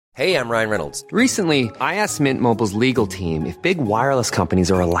Hey, I'm Ryan Reynolds. Recently, I asked Mint Mobile's legal team if big wireless companies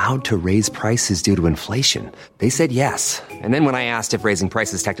are allowed to raise prices due to inflation. They said yes. And then when I asked if raising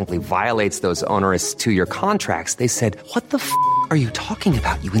prices technically violates those onerous two-year contracts, they said, "What the f*** are you talking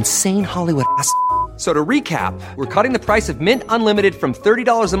about, you insane Hollywood ass?" So to recap, we're cutting the price of Mint Unlimited from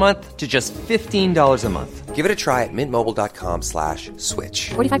 $30 a month to just $15 a month. Give it a try at mintmobile.com/switch.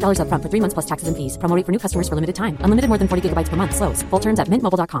 $45 up front for 3 months plus taxes and fees. Promo rate for new customers for limited time. Unlimited more than 40 gigabytes per month. Slows full terms at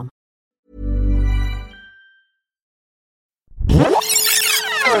mintmobile.com.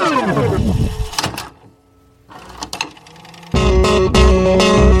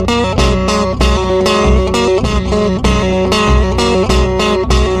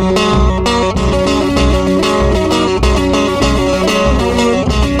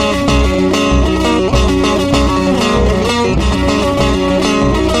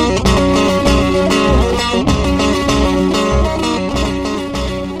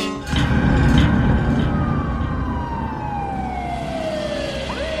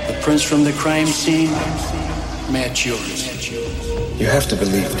 Prints from the crime scene match yours. You have to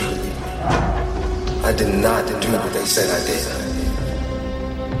believe me. I did not do what they said I did.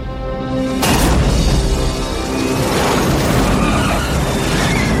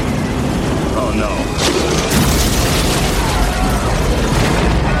 Oh no.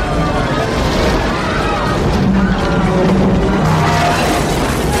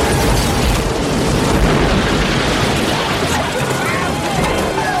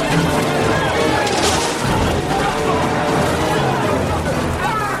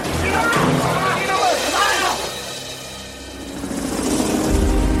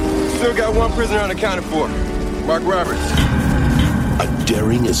 Still got one prisoner unaccounted for. Mark Roberts. A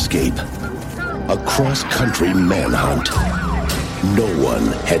daring escape. A cross-country manhunt. No one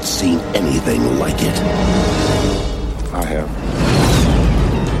had seen anything like it. I have.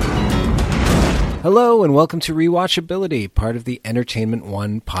 Hello and welcome to Rewatchability, part of the Entertainment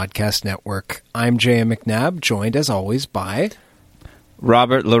One podcast network. I'm J.M. McNabb, joined as always by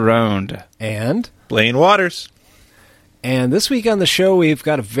Robert Laronde and Blaine Waters. And this week on the show, we've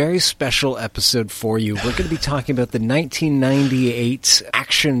got a very special episode for you. We're going to be talking about the 1998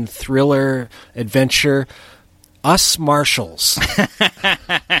 action thriller adventure, Us Marshals.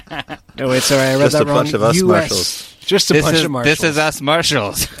 No, wait, sorry, I read that wrong. Just a bunch of Us Marshals. Just a bunch of Marshals. This is Us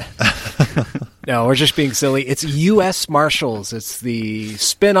Marshals. No, we're just being silly. It's U.S. Marshals. It's the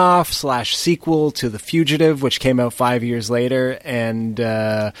spin-off / sequel to The Fugitive, which came out 5 years later. And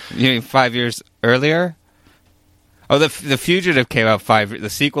you mean 5 years earlier? Oh, the Fugitive came out the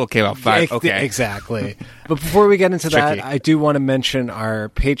sequel came out 5, okay. Exactly. But before we get into Tricky. that, I do want to mention our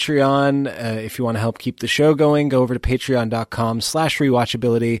Patreon. If you want to help keep the show going, go over to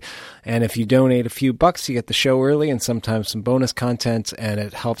patreon.com/rewatchability. And if you donate a few bucks, you get the show early and sometimes some bonus content, and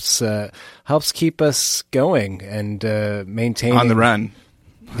it helps keep us going and maintaining. On the run.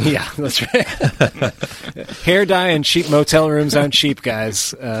 Yeah, that's right. Hair dye and cheap motel rooms aren't cheap,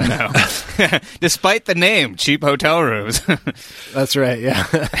 guys. No. Despite the name, cheap hotel rooms. That's right, yeah.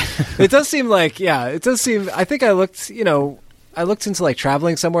 It does seem, I think I looked into like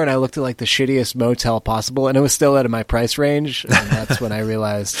traveling somewhere and I looked at like the shittiest motel possible and it was still out of my price range. And that's when I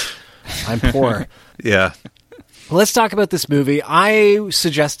realized I'm poor. Yeah. Let's talk about this movie. I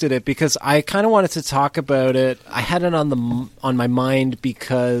suggested it because I kind of wanted to talk about it. I had it on my mind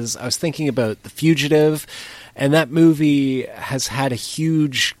because I was thinking about The Fugitive, and that movie has had a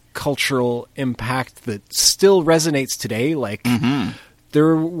huge cultural impact that still resonates today. Like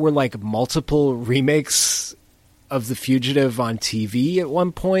there were like multiple remakes of The Fugitive on TV at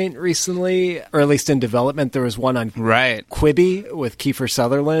one point recently, or at least in development. There was one on Quibi with Kiefer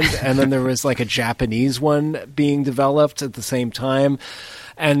Sutherland, and then there was like a Japanese one being developed at the same time.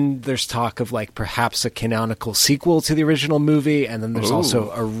 And there's talk of like perhaps a canonical sequel to the original movie, and then there's also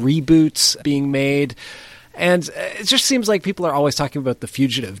a reboot being made. And it just seems like people are always talking about The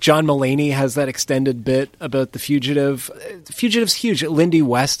Fugitive. John Mulaney has that extended bit about The Fugitive. The Fugitive's huge. Lindy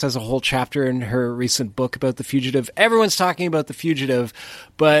West has a whole chapter in her recent book about The Fugitive. Everyone's talking about The Fugitive,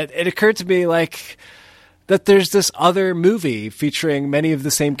 but it occurred to me like that there's this other movie featuring many of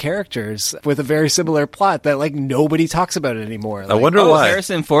the same characters with a very similar plot that like nobody talks about it anymore. Like, I wonder why.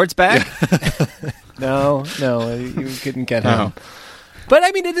 Harrison Ford's back? No, you couldn't get him. But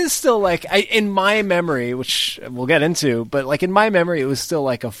I mean, it is still like, in my memory, which we'll get into, but like in my memory, it was still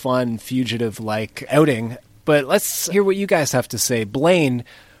like a fun Fugitive-like outing. But let's hear what you guys have to say. Blaine,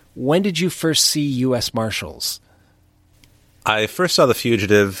 when did you first see U.S. Marshals? I first saw The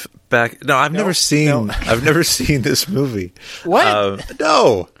Fugitive back. No, I've never seen this movie. What?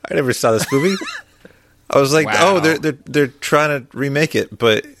 No, I never saw this movie. I was like, wow. Oh, they're trying to remake it,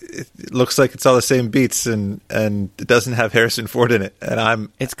 but it looks like it's all the same beats, and it doesn't have Harrison Ford in it. And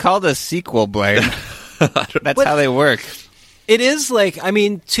It's called a sequel, Blaine. That's how they work. It is like, I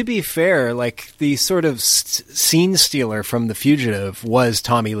mean, to be fair, like the sort of scene stealer from The Fugitive was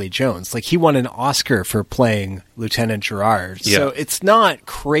Tommy Lee Jones. Like he won an Oscar for playing Lieutenant Gerard. Yeah. So it's not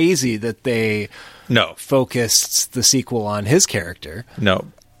crazy that they focused the sequel on his character. No.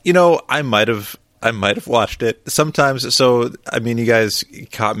 I might have watched it sometimes. So, I mean, you guys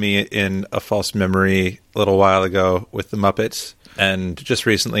caught me in a false memory a little while ago with the Muppets. And just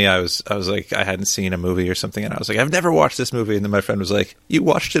recently I was like, I hadn't seen a movie or something. And I was like, I've never watched this movie. And then my friend was like, you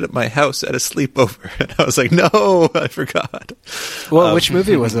watched it at my house at a sleepover. And I was like, no, I forgot. Well, which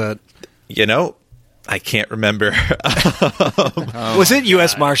movie was it? I can't remember. Was it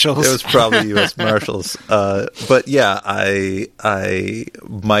U.S. Marshals? It was probably U.S. Marshals. But yeah, I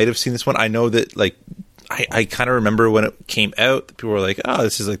might have seen this one. I know that, like, I kind of remember when it came out, people were like, oh,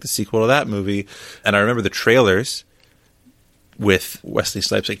 this is like the sequel to that movie. And I remember the trailers with Wesley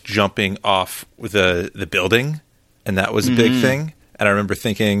Snipes like jumping off the building, and that was a big thing. And I remember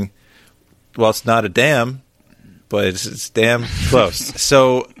thinking, well, it's not a dam, but it's damn close.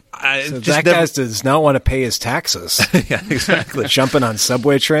 So that guy does not want to pay his taxes. Yeah, exactly. Jumping on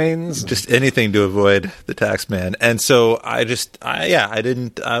subway trains, just anything to avoid the tax man. And so I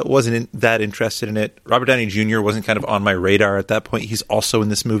wasn't that interested in it. Robert Downey Jr. wasn't kind of on my radar at that point. He's also in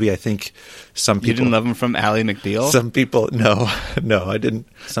this movie. I think some people... You didn't love him from Ally McBeal? Some people... No, I didn't.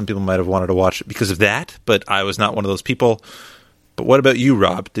 Some people might have wanted to watch it because of that, but I was not one of those people. But what about you,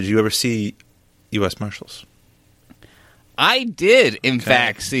 Rob? Did you ever see U.S. Marshals? I did, in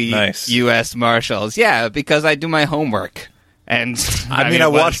fact, see U.S. Marshals. Yeah, because I do my homework. And I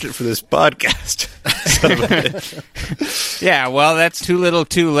watched it for this podcast. Yeah, well, that's too little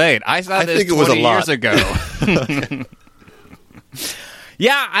too late. I saw this 20 years ago.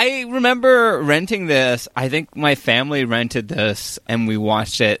 Yeah, I remember renting this. I think my family rented this, and we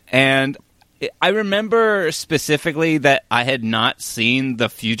watched it. And I remember specifically that I had not seen The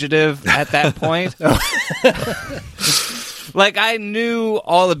Fugitive at that point. Like, I knew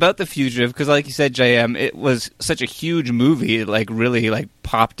all about The Fugitive because, like you said, JM, it was such a huge movie. It, like, really, like,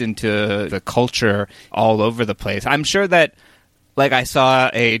 popped into the culture all over the place. I'm sure that, like, I saw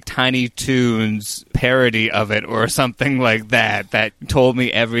a Tiny Toons parody of it or something like that that told me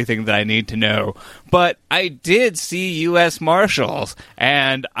everything that I need to know. But I did see U.S. Marshals,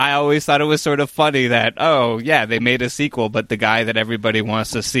 and I always thought it was sort of funny that, oh, yeah, they made a sequel, but the guy that everybody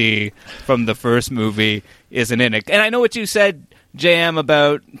wants to see from the first movie isn't in it. And I know what you said, JM,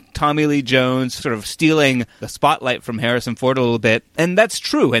 about Tommy Lee Jones sort of stealing the spotlight from Harrison Ford a little bit, and that's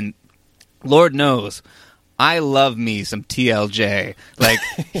true, and Lord knows, I love me some TLJ. Like,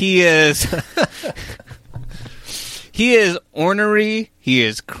 he is... He is ornery. He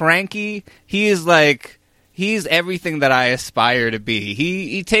is cranky. He is like... He's everything that I aspire to be.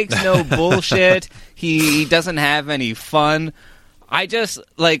 He takes no bullshit. He doesn't have any fun. I just,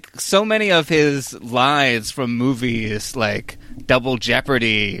 like, so many of his lines from movies, like Double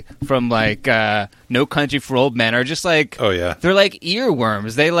Jeopardy, from, like, No Country for Old Men, are just like... Oh, yeah. They're like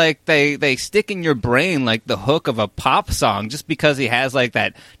earworms. They stick in your brain like the hook of a pop song just because he has, like,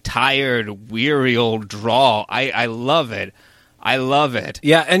 that tired, weary old drawl. I love it. I love it.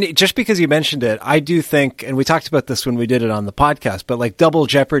 Yeah, and just because you mentioned it, I do think, and we talked about this when we did it on the podcast, but like Double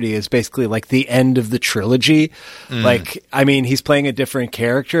Jeopardy is basically like the end of the trilogy. Like, I mean, he's playing a different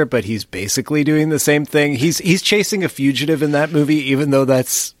character, but he's basically doing the same thing. He's chasing a fugitive in that movie, even though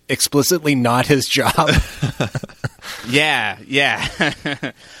that's explicitly not his job. Yeah.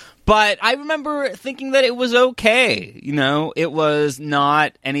 But I remember thinking that it was okay. You know, it was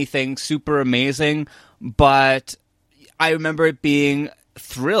not anything super amazing, but I remember it being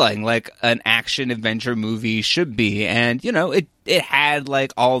thrilling, like an action-adventure movie should be. And, you know, it had,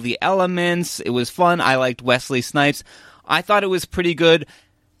 like, all the elements. It was fun. I liked Wesley Snipes. I thought it was pretty good.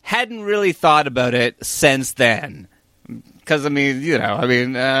 Hadn't really thought about it since then. Because, I mean,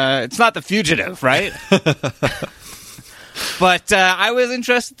 it's not The Fugitive, right? But I was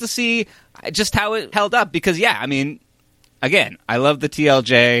interested to see just how it held up. Because, yeah, I mean... Again, I love the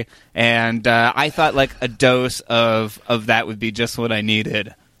TLJ, and I thought like a dose of that would be just what I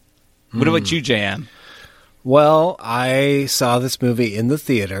needed. What about you, JM? Well, I saw this movie in the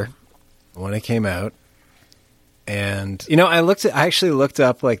theater when it came out, and I actually looked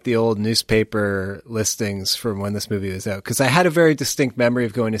up like the old newspaper listings from when this movie was out because I had a very distinct memory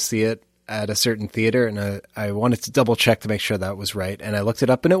of going to see it at a certain theater, and I wanted to double check to make sure that was right. And I looked it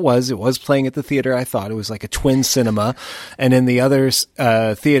up, and it was playing at the theater. I thought it was like a twin cinema, and in the other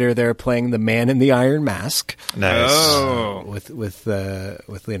theater, they're playing The Man in the Iron Mask. Nice. With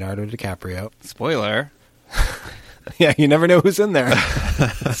Leonardo DiCaprio. Spoiler. Yeah, you never know who's in there.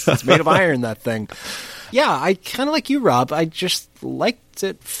 It's made of iron, that thing. Yeah, I kind of like you, Rob. I just liked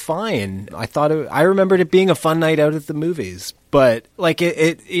it fine. I remembered it being a fun night out at the movies, but like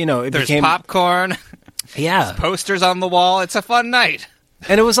it There's became popcorn. Yeah, There's posters on the wall. It's a fun night.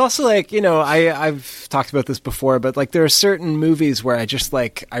 And it was also like, I've talked about this before, but like there are certain movies where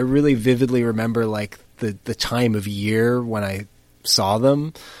I really vividly remember like the time of year when I saw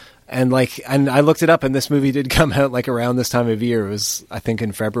them. And I looked it up, and this movie did come out like around this time of year. It was, I think,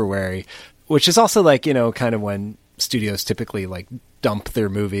 in February, which is also like, kind of when studios typically like dump their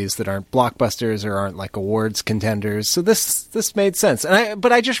movies that aren't blockbusters or aren't like awards contenders. So this made sense.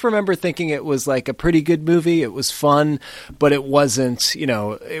 But I just remember thinking it was like a pretty good movie. It was fun, but it wasn't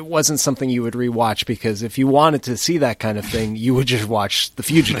something you would rewatch, because if you wanted to see that kind of thing, you would just watch The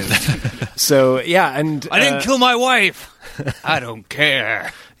Fugitive. So yeah, and I didn't kill my wife. I don't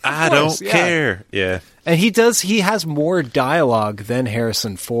care. I don't care. Yeah. And he has more dialogue than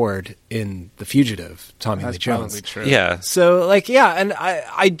Harrison Ford in The Fugitive, Tommy Lee Jones. That's probably true. Yeah. So and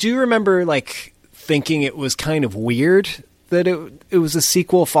I do remember like thinking it was kind of weird that it was a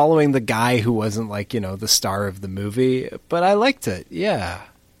sequel following the guy who wasn't like, the star of the movie, but I liked it. Yeah.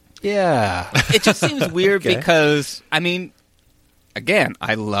 Yeah. It just seems weird because, I mean, again,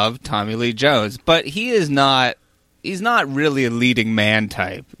 I love Tommy Lee Jones, but he's not really a leading man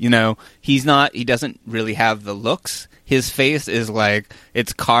type. He doesn't really have the looks. His face is like,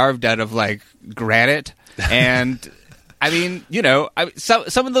 it's carved out of like granite. And I mean,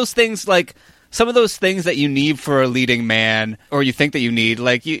 some of those things, like some of those things that you need for a leading man, or you think that you need,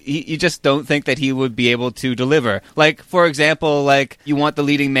 like you just don't think that he would be able to deliver. Like, for example, like you want the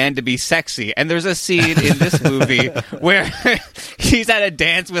leading man to be sexy, and there's a scene in this movie where he's at a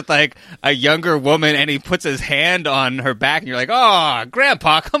dance with like a younger woman, and he puts his hand on her back, and you're like, "Oh,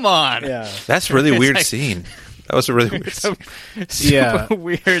 Grandpa, come on!" Yeah, that's a really weird scene. That was a really weird scene. Super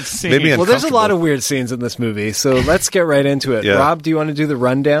weird scene. Maybe well, there's a lot of weird scenes in this movie, so let's get right into it. Yeah. Rob, do you want to do the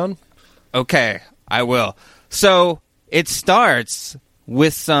rundown? Okay, I will. So it starts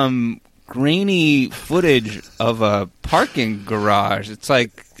with some grainy footage of a parking garage. It's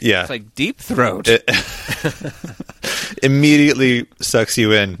like Deep Throat. It immediately sucks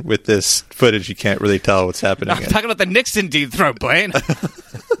you in with this footage. You can't really tell what's happening. I'm talking about the Nixon Deep Throat, Blaine.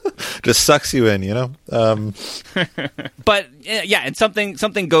 Just sucks you in, But yeah, and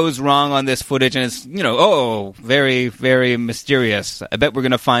something goes wrong on this footage, and it's very, very mysterious. I bet we're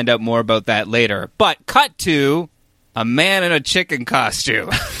going to find out more about that later. But cut to a man in a chicken costume.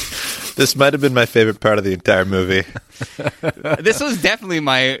 This might have been my favorite part of the entire movie. This was definitely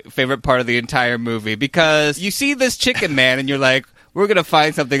my favorite part of the entire movie, because you see this chicken man, and you're like, we're going to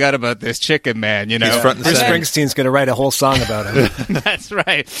find something out about this chicken man, He's front and Bruce center. Springsteen's going to write a whole song about him. That's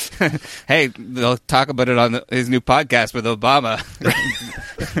right. Hey, they'll talk about it on his new podcast with Obama.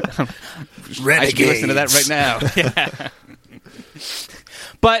 I should be listening to that right now. Yeah.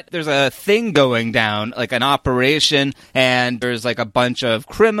 But there's a thing going down, like an operation, and there's like a bunch of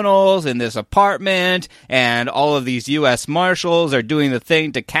criminals in this apartment, and all of these U.S. Marshals are doing the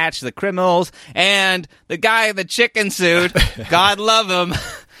thing to catch the criminals, and the guy in the chicken suit, God love him,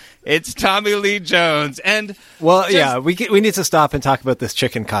 it's Tommy Lee Jones. And we need to stop and talk about this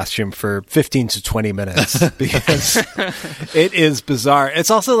chicken costume for 15 to 20 minutes, because it is bizarre.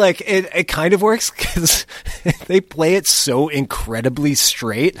 It's also like it kind of works because they play it so incredibly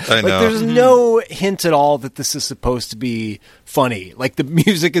straight. I know. Like there's no hint at all that this is supposed to be funny. Like the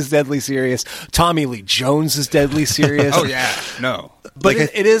music is deadly serious. Tommy Lee Jones is deadly serious. Oh yeah, no. But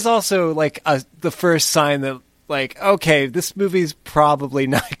it is also like the first sign that, like, okay, this movie's probably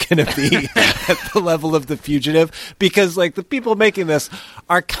not going to be at the level of The Fugitive, because, like, the people making this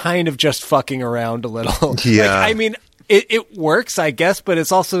are kind of just fucking around a little. Yeah. Like, I mean, it works, I guess, but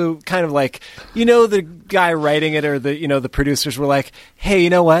it's also kind of like, the guy writing it or the producers were like, hey, you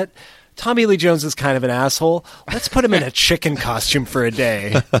know what? Tommy Lee Jones is kind of an asshole. Let's put him in a chicken costume for a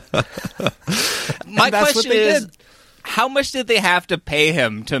day. My question is, how much did they have to pay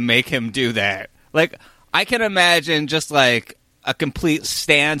him to make him do that? Like, I can imagine just like a complete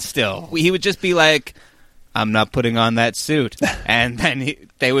standstill. He would just be like, I'm not putting on that suit. And then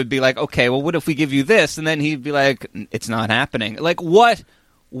they would be like, okay, well, what if we give you this? And then he'd be like, it's not happening. Like, what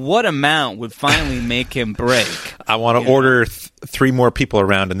amount would finally make him break? I want to order 3 more people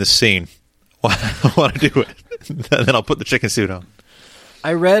around in this scene. I want to do it. And then I'll put the chicken suit on.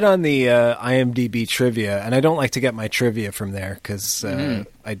 I read on the IMDb trivia, and I don't like to get my trivia from there because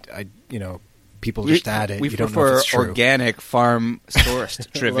people just add it. We you don't know prefer if it's true. organic farm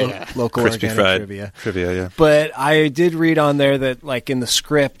sourced trivia. Local Crispy organic fried trivia. yeah. But I did read on there that, like, in the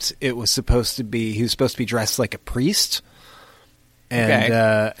script, he was supposed to be dressed like a priest. And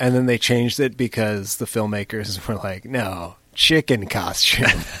and then they changed it because the filmmakers were like, no, chicken costume.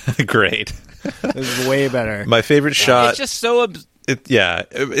 Great. This is way better. My favorite shot. It's just so it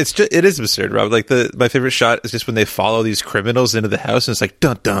is absurd, Rob. Like my favorite shot is just when they follow these criminals into the house, and it's like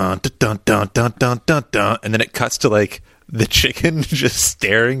dun dun dun dun dun dun dun dun, and then it cuts to like the chicken just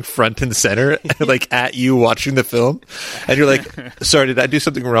staring front and center, like at you watching the film, and you're like, "Sorry, did I do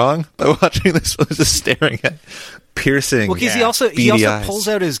something wrong by watching this?" I was just staring at piercing. Well, because he also pulls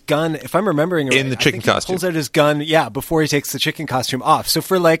out his gun. If I'm remembering right, in the chicken costume, he pulls out his gun. Yeah, before he takes the chicken costume off. So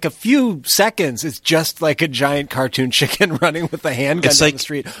for like a few seconds, it's just like a giant cartoon chicken running with a handgun down the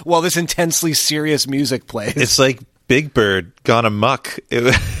street while this intensely serious music plays. It's like Big Bird gone amok.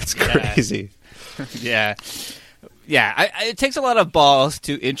 It's crazy. Yeah. Yeah, it takes a lot of balls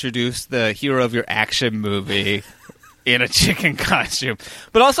to introduce the hero of your action movie in a chicken costume.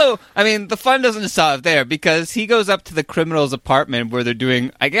 But also, I mean, the fun doesn't stop there because he goes up to the criminal's apartment where they're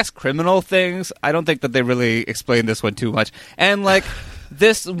doing, I guess, criminal things. I don't think that they really explained this one too much. And, like,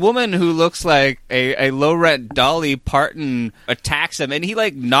 this woman who looks like a low-rent Dolly Parton attacks him, and he,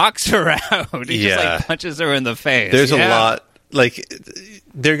 like, knocks her out. He just, like, punches her in the face. There's a lot. Like,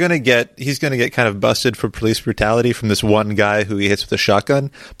 he's going to get kind of busted for police brutality from this one guy who he hits with a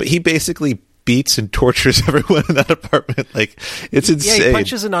shotgun, but he basically beats and tortures everyone in that apartment. Like, it's insane. Yeah, he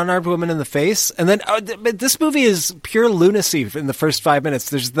punches an unarmed woman in the face, and then this movie is pure lunacy in the first 5 minutes.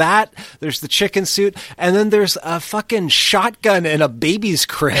 There's the chicken suit, and then there's a fucking shotgun in a baby's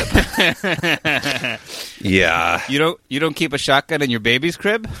crib. Yeah. You don't keep a shotgun in your baby's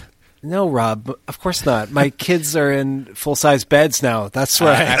crib? No, Rob, of course not. My kids are in full-size beds now. That's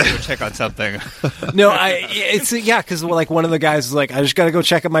where I have to go check on something. No, because like one of the guys is like, I just got to go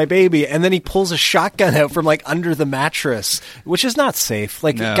check on my baby, and then he pulls a shotgun out from like under the mattress, which is not safe.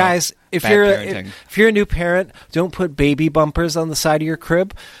 Like, no, guys, if you're a new parent, don't put baby bumpers on the side of your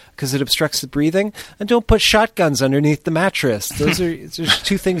crib because it obstructs the breathing, and don't put shotguns underneath the mattress. There's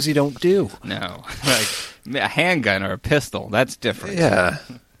two things you don't do. No, like a handgun or a pistol. That's different. Yeah.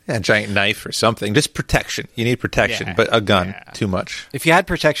 A giant knife or something. Just protection. You need protection, but a gun, too much. If you had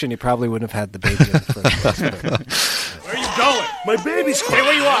protection, you probably wouldn't have had the baby in the first. Where are you going? My baby's Stay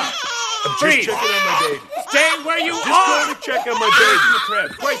where you are. I'm just checking on my baby. Stay where you are. Just going to check on my baby. In the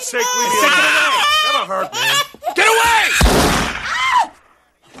crib. Quite sick. Leave me alone. Get away. Never hurt, man. Get away!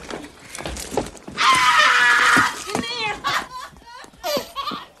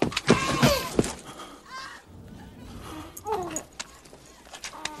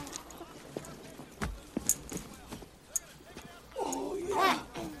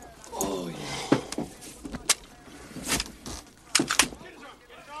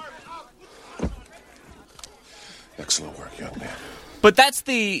 Excellent work, young man. But that's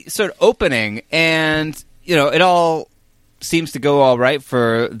the sort of opening, and, you know, it all seems to go all right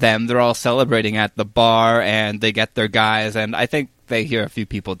for them. They're all celebrating at the bar, and they get their guys, and I think they hear a few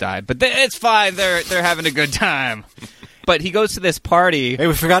people die. But it's fine. They're having a good time. But he goes to this party. Hey,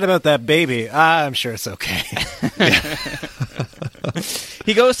 we forgot about that baby. I'm sure it's okay.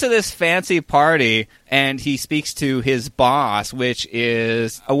 He goes to this fancy party, and he speaks to his boss, which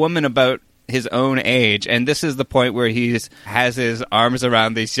is a woman about his own age, and this is the point where he has his arms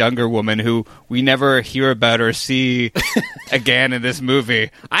around this younger woman who we never hear about or see again in this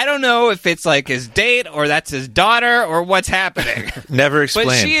movie. I don't know if it's like his date or that's his daughter or what's happening. Never explained.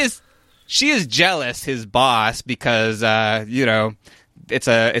 But she is jealous, his boss, because you know, it's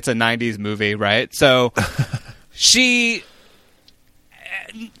a 90s movie, right? So she,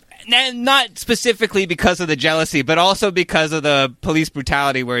 not specifically because of the jealousy, but also because of the police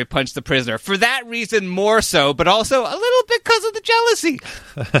brutality where he punched the prisoner. For that reason, more so, but also a little bit because of the jealousy.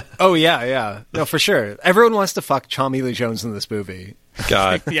 Oh, yeah. No, for sure. Everyone wants to fuck Tommy Lee Jones in this movie.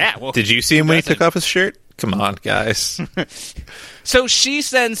 God. Yeah. Well, did you see him when he took off his shirt? Come on, guys. So she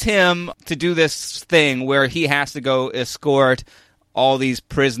sends him to do this thing where he has to go escort all these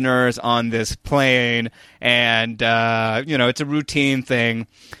prisoners on this plane, and, you know, it's a routine thing.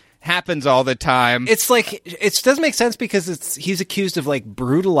 Happens all the time. It's like, it doesn't make sense because he's accused of like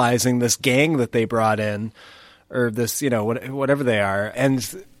brutalizing this gang that they brought in, or this, you know, whatever they are.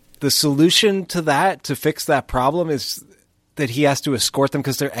 And the solution to that, to fix that problem, is that he has to escort them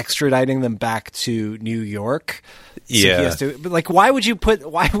because they're extraditing them back to New York. So yeah. he has to, but like, why would you put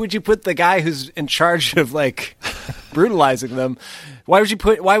the guy who's in charge of like brutalizing them. Why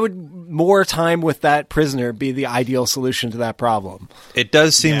would more time with that prisoner be the ideal solution to that problem? It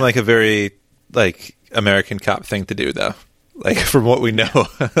does seem like a very like American cop thing to do, though. Like from what we know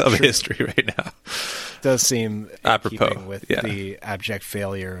of history right now, does seem apropos keeping with the abject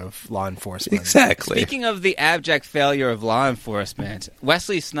failure of law enforcement. Exactly. Speaking of the abject failure of law enforcement,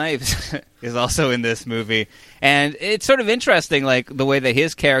 Wesley Snipes is also in this movie, and it's sort of interesting, like the way that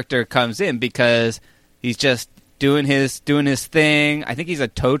his character comes in, because he's just doing his thing. I think he's a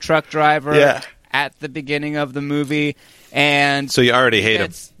tow truck driver at the beginning of the movie, and so you already hate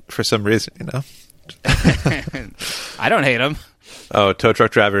him for some reason, you know. I don't hate him. Oh, tow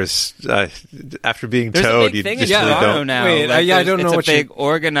truck drivers! After being towed, you just really don't. Now. Wait, like, I don't know it's what a big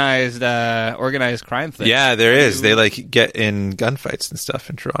organized crime thing. Yeah, there is. They like get in gunfights and stuff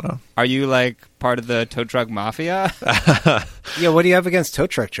in Toronto. Are you like part of the tow truck mafia? Yeah, what do you have against tow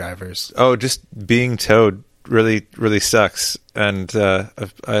truck drivers? Oh, just being towed really, really sucks. And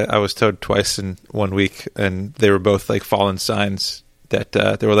I was towed twice in 1 week, and they were both like fallen signs that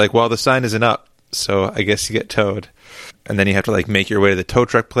they were like, well, the sign isn't up, so I guess you get towed. And then you have to like make your way to the tow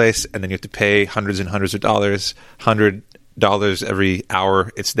truck place, and then you have to pay hundreds and hundreds of dollars, $100 every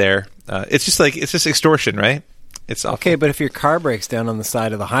hour it's there. It's just extortion, right? It's awful. Okay, but if your car breaks down on the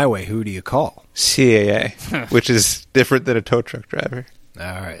side of the highway, who do you call? CAA, which is different than a tow truck driver. All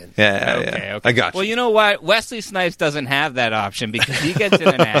right. Yeah, okay. I got you. Well, you know what? Wesley Snipes doesn't have that option because he gets in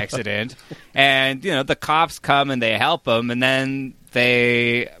an accident, and the cops come and they help him, and then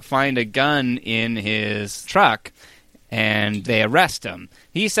they find a gun in his truck, and they arrest him.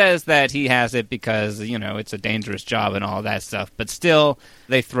 He says that he has it because, it's a dangerous job and all that stuff, but still,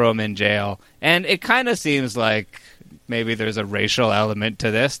 they throw him in jail. And it kind of seems like maybe there's a racial element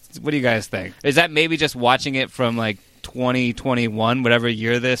to this. What do you guys think? Is that maybe just watching it from, 2021, whatever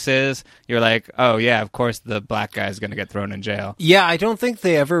year this is, you're like, oh, yeah, of course the black guy is going to get thrown in jail? Yeah, I don't think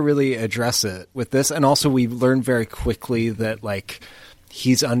they ever really address it with this. And also, we learn very quickly that,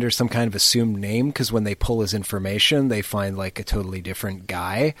 he's under some kind of assumed name, because when they pull his information, they find a totally different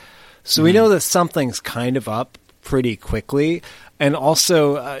guy. So we know that something's kind of up pretty quickly. And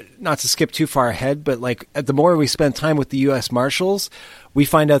also, not to skip too far ahead, but the more we spend time with the U.S. Marshals, we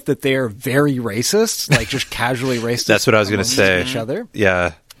find out that they are very racist, just casually racist. That's what I was going to say. Each other.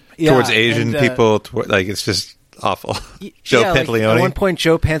 Yeah. Towards Asian people, it's just awful. Joe Pantoliano. At one point,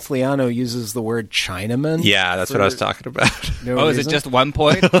 Joe Pantoliano uses the word Chinaman. Yeah, that's what I was talking about. No is it just 1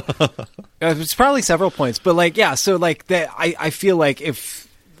 point? It's probably several points, but I feel like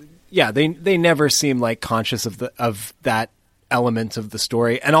they never seem conscious of that element of the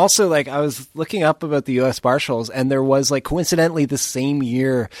story. And also, I was looking up about the U.S. Marshals, and there was coincidentally the same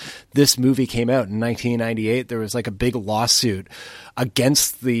year this movie came out in 1998, there was a big lawsuit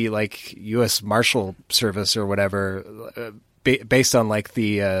against the U.S. Marshal Service or whatever, based on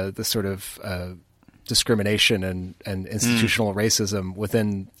the sort of discrimination and institutional racism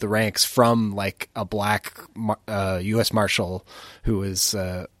within the ranks from a black U.S. Marshal who was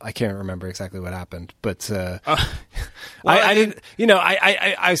I can't remember exactly what happened, but I didn't.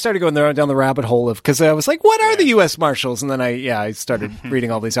 I started going down the rabbit hole of, because I was like, what are the U.S. Marshals? And then I started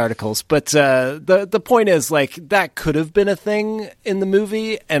reading all these articles. But the point is, that could have been a thing in the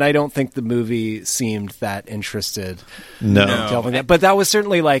movie, and I don't think the movie seemed that interested. No. In delving that. But that was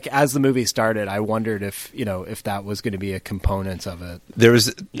certainly as the movie started, I wondered if that was going to be a component of it. There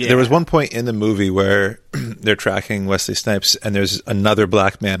was one point in the movie where they're tracking Wesley Snipes, and there's another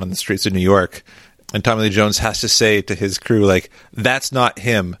black man on the streets of New York, and Tommy Lee Jones has to say to his crew, that's not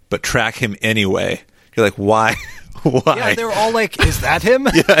him, but track him anyway. You're like, why? Why? Yeah, they were all like, is that him?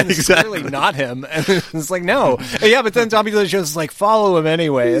 Yeah, it's exactly. clearly not him. And it's like, no. And yeah, but then Tommy Lee Jones is like, follow him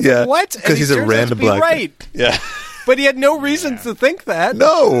anyway. It's like, what? Because he's a random black man. Right. Yeah. But he had no reason to think that.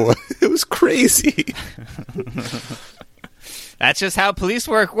 No, it was crazy. That's just how police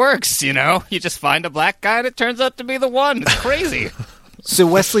work works, You just find a black guy and it turns out to be the one. It's crazy. So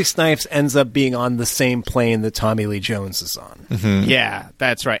Wesley Snipes ends up being on the same plane that Tommy Lee Jones is on. Mm-hmm. Yeah,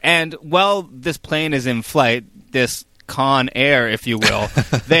 that's right. And while this plane is in flight, this Con Air, if you will,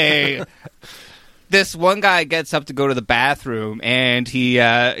 this one guy gets up to go to the bathroom, and he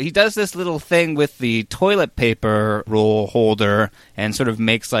does this little thing with the toilet paper roll holder and sort of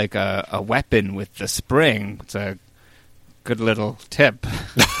makes a weapon with the spring. It's a good little tip.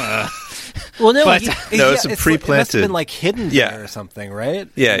 Well, no, it's a pre-planted. It must have been hidden there or something, right?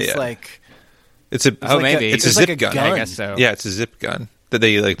 Yeah, it's maybe it's a zip gun. I guess so. Yeah, it's a zip gun that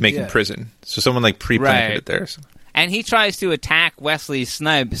they make in prison. So someone pre-planted it there. And he tries to attack Wesley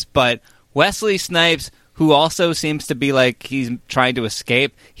Snipes, but Wesley Snipes, who also seems to be like he's trying to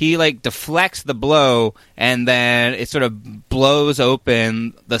escape. He like deflects the blow, and then it sort of blows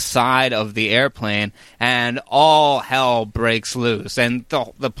open the side of the airplane, and all hell breaks loose, and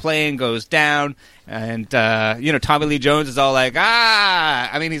the plane goes down, and Tommy Lee Jones is all like, ah!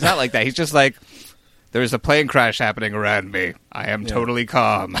 I mean, he's not like that. He's just like, there's a plane crash happening around me. I am totally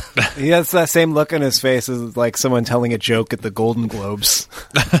calm. He has that same look on his face as like someone telling a joke at the Golden Globes.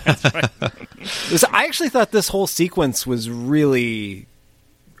 That's right. I actually thought this whole sequence was really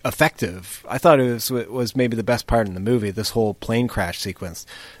effective. I thought it was maybe the best part in the movie, this whole plane crash sequence.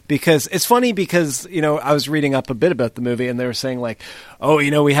 Because it's funny because, I was reading up a bit about the movie and they were saying like, oh,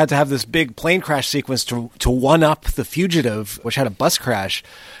 we had to have this big plane crash sequence to one up The Fugitive, which had a bus crash.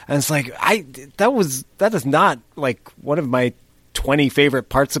 And it's like, that is not like one of my 20 favorite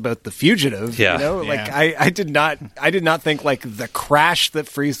parts about The Fugitive. I did not think like the crash that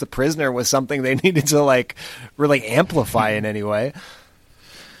frees the prisoner was something they needed to like really amplify in any way.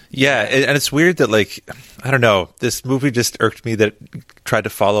 Yeah, and it's weird that, like, I don't know, this movie just irked me that it tried to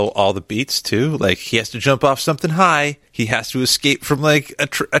follow all the beats, too. Like, he has to jump off something high, he has to escape from, like,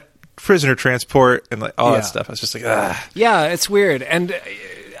 a prisoner transport, and, like, all that stuff. I was just like, ah. Yeah, it's weird. And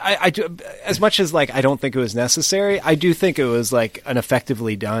I do, as much as, like, I don't think it was necessary, I do think it was, like, an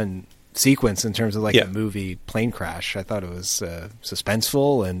effectively done sequence in terms of like the movie plane crash. I thought it was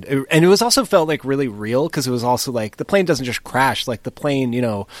suspenseful and it was also felt like really real because it was also like the plane doesn't just crash, like the plane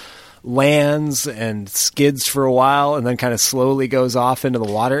lands and skids for a while and then kind of slowly goes off into the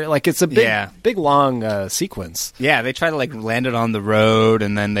water. Like it's a big long sequence. Yeah, they try to like land it on the road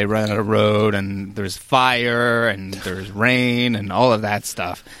and then they run out of road and there's fire and there's rain and all of that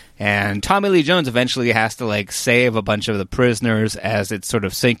stuff. And Tommy Lee Jones eventually has to like save a bunch of the prisoners as it's sort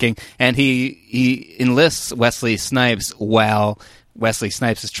of sinking, and he enlists Wesley Snipes while Wesley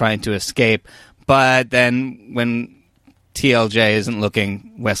Snipes is trying to escape. But then when TLJ isn't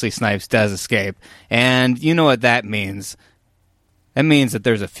looking, Wesley Snipes does escape, and you know what that means? That means that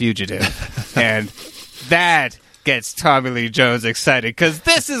there's a fugitive, and that gets Tommy Lee Jones excited because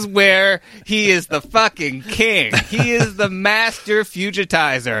this is where he is the fucking king. He is the master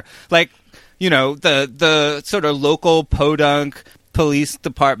fugitizer. Like, the sort of local podunk police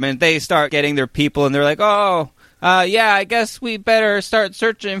department, they start getting their people and they're like, I guess we better start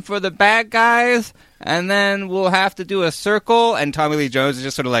searching for the bad guys and then we'll have to do a circle. And Tommy Lee Jones is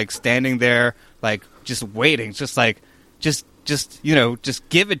just sort of like standing there, like just waiting, just like, just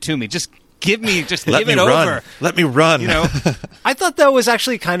give it to me. Just give it over. Let me run. I thought that was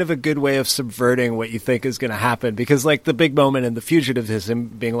actually kind of a good way of subverting what you think is going to happen because, like, the big moment in The Fugitive is him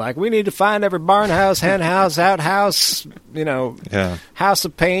being like, "We need to find every barn house, hen house, outhouse, house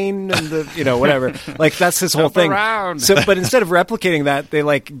of pain, and whatever." Like that's his whole thing. So, but instead of replicating that, they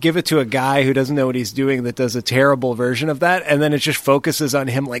like give it to a guy who doesn't know what he's doing that does a terrible version of that, and then it just focuses on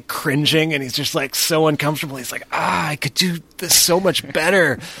him like cringing, and he's just like so uncomfortable. He's like, I could do this so much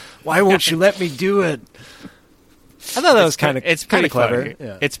better. Why won't you let me do it? I thought that was kind of clever.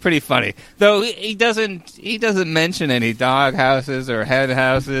 Yeah. It's pretty funny, though. He doesn't mention any dog houses or hen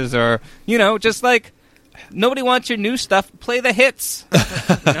houses or just like nobody wants your new stuff. Play the hits,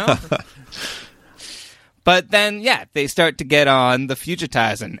 But then they start to get on the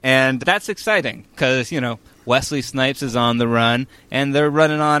fugitizing, and that's exciting because Wesley Snipes is on the run, and they're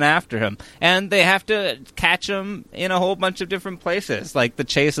running on after him. And they have to catch him in a whole bunch of different places. Like, the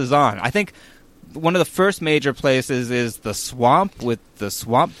chase is on. I think one of the first major places is the swamp with the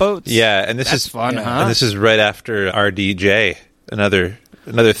swamp boats. Yeah, and this is fun, huh? And this is right after RDJ, another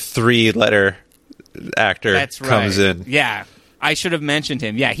 3-letter actor comes in. Yeah. I should have mentioned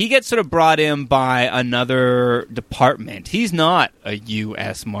him. Yeah, he gets sort of brought in by another department. He's not a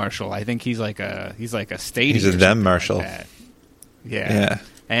U.S. Marshal. I think he's like a state. He's a them marshal. Like yeah.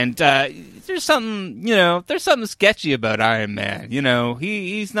 And there's something sketchy about Iron Man.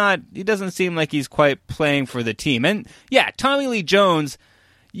 He's not. He doesn't seem like he's quite playing for the team. And Tommy Lee Jones,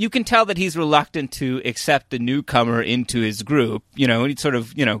 you can tell that he's reluctant to accept the newcomer into his group. He sort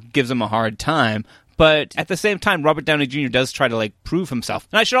of gives him a hard time. But at the same time, Robert Downey Jr. does try to, like, prove himself.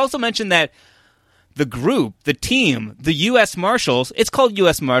 And I should also mention that the group, the team, the U.S. Marshals, it's called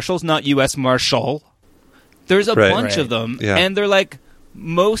U.S. Marshals, not U.S. Marshal. There's a bunch of them, and they're, like,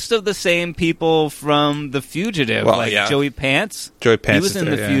 most of the same people from The Fugitive. Joey Pants. Joey Pants. He was in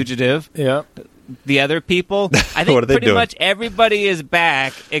The Fugitive. Yeah. The other people. I think pretty much everybody is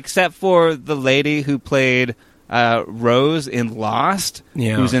back except for the lady who played Rose in Lost,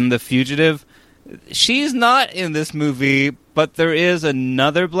 who's in The Fugitive. She's not in this movie, but there is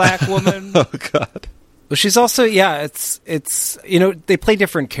another black woman. Oh, God. Well, she's also, it's they play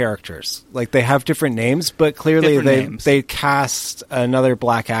different characters. Like, they have different names, but clearly they cast another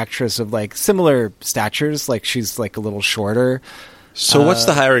black actress of, like, similar statures. Like, she's, like, a little shorter. So what's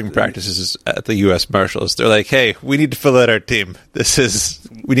the hiring practices at the U.S. Marshals? They're like, hey, we need to fill out our team.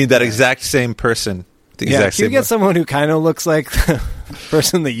 We need that exact same person. Can you get someone who kind of looks like the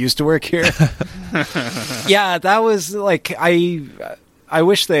person that used to work here? Yeah, that was, like, I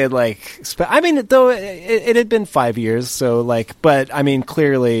wish they had, like... though it had been 5 years, so, like... But, I mean,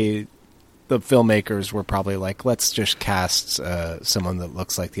 clearly the filmmakers were probably like, let's just cast someone that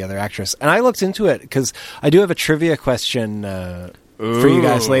looks like the other actress. And I looked into it, because I do have a trivia question for you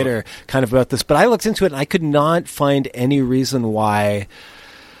guys later, kind of about this. But I looked into it, and I could not find any reason why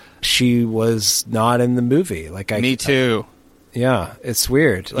she was not in the movie. Me too. Yeah, it's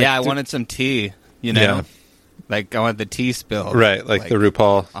weird. Like, I wanted some tea, you know? Yeah. Like, I want the tea spill. Right, like the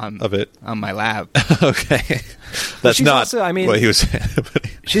RuPaul of it. On my lap. Okay. That's not also, what he was saying.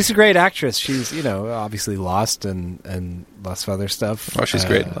 She's a great actress. She's, obviously Lost and lots of other stuff. Oh, she's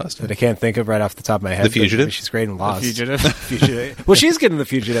great in Lost. That I can't think of right off the top of my head. The Fugitive? But she's great in Lost. The Fugitive. Well, she's good in The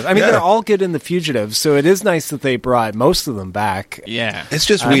Fugitive. I mean, they're all good in The Fugitive, so it is nice that they brought most of them back. Yeah. It's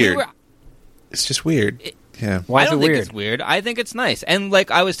just weird. It's just weird. Yeah. Why I don't is it think weird? it's weird. I think it's nice. And, like,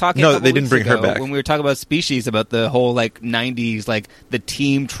 I was talking No, they didn't bring her back. When we were talking about Species, about the whole, like, 90s, like, the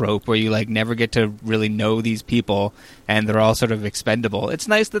team trope where you, like, never get to really know these people and they're all sort of expendable. It's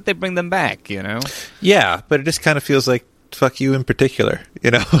nice that they bring them back, you know? Yeah, but it just kind of feels like, fuck you in particular,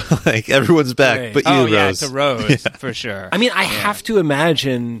 Like, everyone's back, right. but you, Rose. Yeah, it's a Rose, for sure. I mean, I have to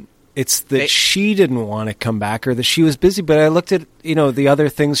imagine... It's that she didn't want to come back or that she was busy. But I looked at, the other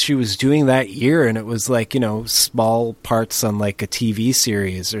things she was doing that year, and it was like, small parts on like a TV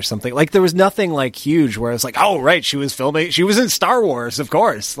series or something. Like, there was nothing like huge where I was like, oh, right, she was filming. She was in Star Wars, of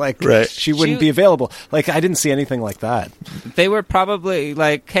course. Like, right. She wouldn't be available. Like, I didn't see anything like that. They were probably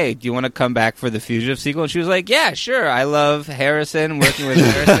like, hey, do you want to come back for the Fugitive sequel? And she was like, yeah, sure. I love Harrison, working with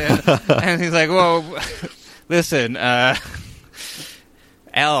Harrison. And he's like, well, listen,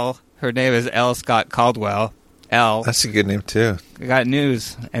 her name is L. Scott Caldwell. L. That's a good name, too. I got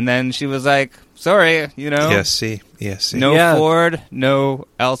news. And then she was like, sorry, ESC. No Ford, no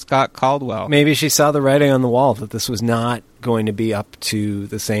L. Scott Caldwell. Maybe she saw the writing on the wall that this was not going to be up to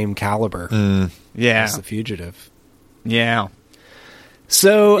the same caliber as The Fugitive. Yeah.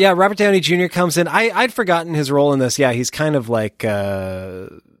 So, Robert Downey Jr. comes in. I'd forgotten his role in this. Yeah, he's kind of like...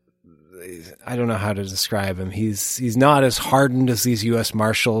 I don't know how to describe him. He's not as hardened as these U.S.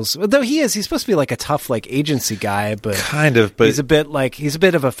 Marshals, though he is. He's supposed to be like a tough, like, agency guy, but he's a bit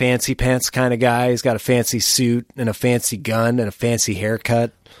of a fancy pants kind of guy. He's got a fancy suit and a fancy gun and a fancy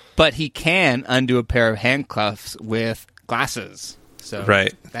haircut. But he can undo a pair of handcuffs with glasses. So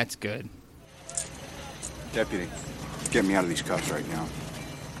right. That's good. Deputy, get me out of these cuffs right now.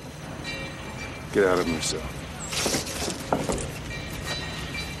 Get out of them yourself.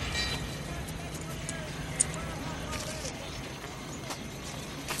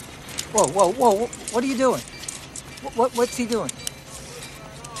 Whoa. What are you doing? What's he doing?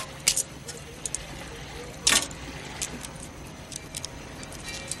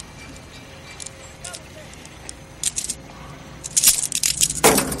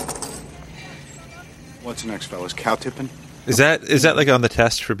 What's next, fellas? Cow tipping? Is that like on the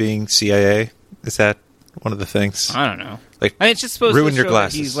test for being CIA? Is that one of the things? I don't know. Like, I mean, it's just supposed ruin to your show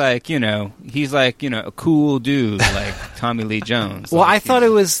glasses. He's like a cool dude like Tommy Lee Jones. Well, I thought it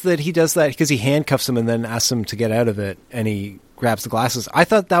was that he does that because he handcuffs him and then asks him to get out of it, and he grabs the glasses. I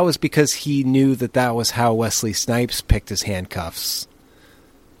thought that was because he knew that was how Wesley Snipes picked his handcuffs.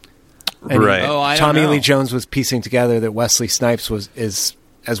 And right. I don't Tommy know. Lee Jones was piecing together that Wesley Snipes is,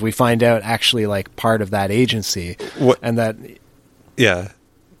 as we find out, actually like part of that agency. What? And that... Yeah.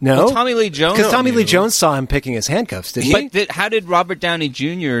 No? Well, Tommy Lee Jones Because Tommy knew. Lee Jones saw him picking his handcuffs, didn't he? But how did Robert Downey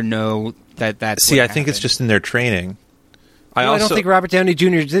Jr. know that's See, what I think it's happened? just in their training. I don't think Robert Downey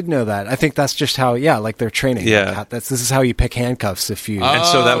Jr. did know that. I think that's just how, like their training. Yeah. Like, this is how you pick handcuffs if you... And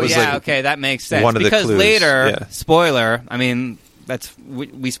so that was okay, that makes sense. one of the because clues. later, Yeah. spoiler, I mean,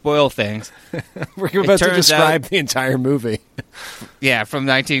 we spoil things. We're about to describe the entire movie. Yeah, from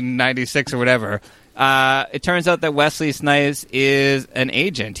 1996 or whatever. It turns out that Wesley Snipes is an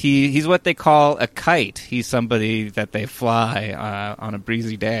agent. He's what they call a kite. He's somebody that they fly on a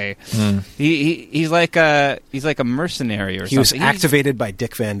breezy day. He's like a mercenary or something. He was activated by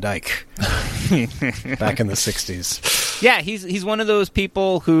Dick Van Dyke back in the 60s. Yeah, he's one of those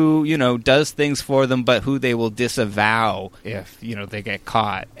people who, does things for them, but who they will disavow if, they get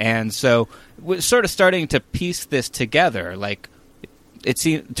caught. And so we're sort of starting to piece this together. Like,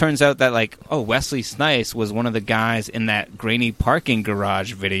 turns out that like, oh, Wesley Snipes was one of the guys in that grainy parking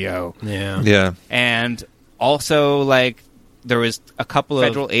garage video. Yeah. And also, like, there was a couple of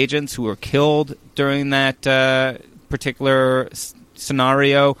federal agents who were killed during that particular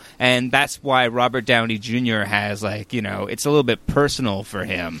scenario, and that's why Robert Downey Jr. has, like, you know, it's a little bit personal for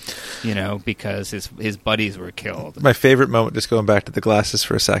him, you know, because his buddies were killed. My favorite moment, just going back to the glasses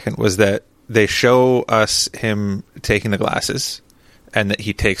for a second, was that they show us him taking the glasses, and that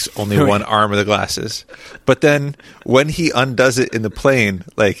he takes only one arm of the glasses. But then when he undoes it in the plane,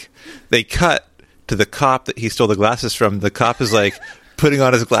 like, they cut to the cop that he stole the glasses from. The cop is like putting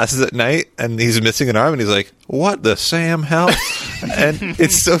on his glasses at night, and he's missing an arm, and he's like, "What the Sam hell?" And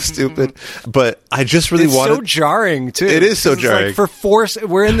it's so stupid. But I just really wanted. So jarring too. It is so jarring. Like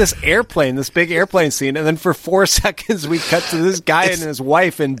we're in this airplane, this big airplane scene, and then for 4 seconds we cut to this guy and his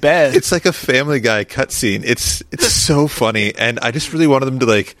wife in bed. It's like a Family Guy cutscene. It's so funny, and I just really wanted them to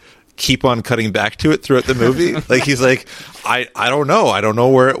like keep on cutting back to it throughout the movie. Like, he's like, I don't know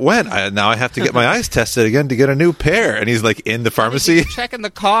where it went. Now I have to get my eyes tested again to get a new pair. And he's like in the pharmacy checking the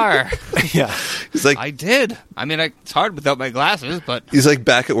car. Yeah, he's like, I did. I mean, it's hard without my glasses, but he's like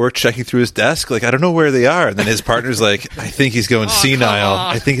back at work checking through his desk. Like, I don't know where they are. And then his partner's like, I think he's going senile.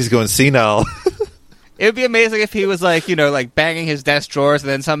 I think he's going senile. It would be amazing if he was like, you know, like banging his desk drawers, and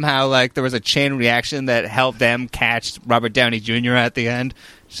then somehow like there was a chain reaction that helped them catch Robert Downey Jr. at the end.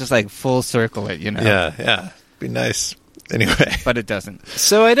 It's just like full circle it, you know? Yeah. Be nice. Anyway. But it doesn't.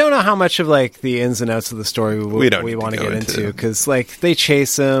 So I don't know how much of like the ins and outs of the story we want to get into, because like they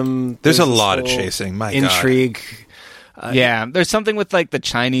chase him. There's a lot of chasing. My intrigue. God. Yeah, there's something with like the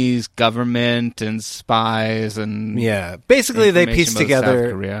Chinese government and spies and basically they piece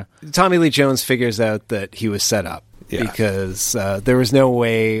together. Tommy Lee Jones figures out that he was set up. Yeah. Because there was no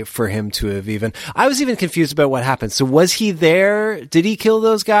way for him to have even... I was even confused about what happened. So was he there? Did he kill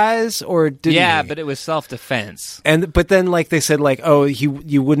those guys? Or did Yeah, he? but it was self-defense. But then like they said, like, oh,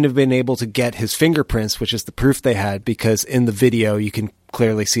 you wouldn't have been able to get his fingerprints, which is the proof they had, because in the video you can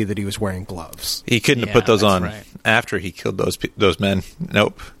clearly see that he was wearing gloves. He couldn't have put those on after he killed those men.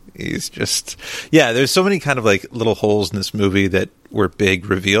 Nope. He's just... Yeah, there's so many kind of like little holes in this movie that were big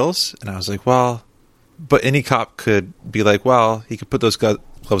reveals. And I was like, well... But any cop could be like, well, he could put those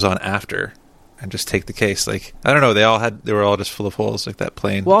gloves on after and just take the case. Like, I don't know. They were all just full of holes, like that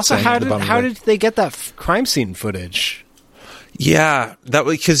plane. Well, also, how did they get that crime scene footage? Yeah, that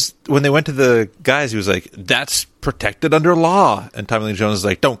was because when they went to the guys, he was like, "That's protected under law," and Tommy Lee Jones was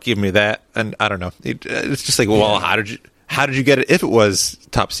like, "Don't give me that." And I don't know. It's just like, well, how did you get it if it was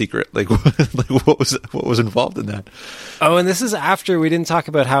top secret? Like what was involved in that? Oh, and this is after we didn't talk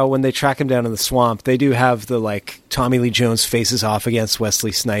about how when they track him down in the swamp, they do have the like Tommy Lee Jones faces off against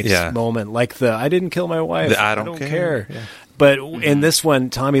Wesley Snipes moment, like the "I didn't kill my wife, I don't care." Yeah. But in this one,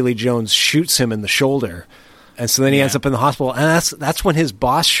 Tommy Lee Jones shoots him in the shoulder. And so then he ends up in the hospital, and that's when his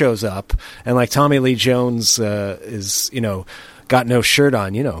boss shows up, and like Tommy Lee Jones is, you know, got no shirt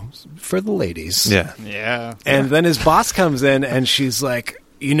on, you know, for the ladies. Yeah. And then his boss comes in, and she's like,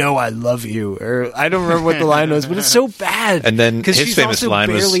 "You know, I love you," or I don't remember what the line was, but it's so bad. And then his she's famous also line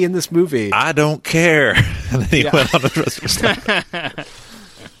barely was, in this movie. "I don't care," and then he went on the rest of his stuff.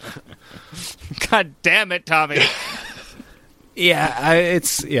 God damn it, Tommy.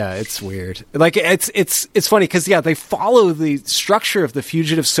 It's weird. Like it's funny because they follow the structure of The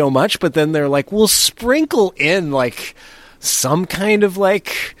Fugitive so much, but then they're like, we'll sprinkle in like some kind of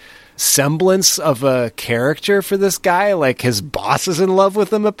like semblance of a character for this guy. Like his boss is in love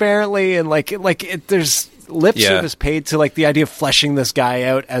with him apparently, and there's lip service paid to like the idea of fleshing this guy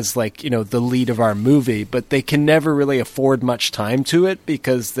out as like, you know, the lead of our movie, but they can never really afford much time to it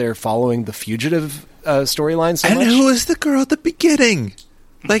because they're following The Fugitive storyline so much. And who is the girl at the beginning?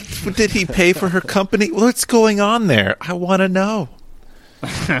 Like, did he pay for her company? What's going on there? I want to know.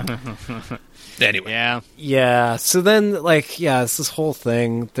 Anyway. Yeah. So then, like, it's this whole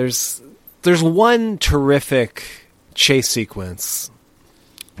thing. There's one terrific chase sequence,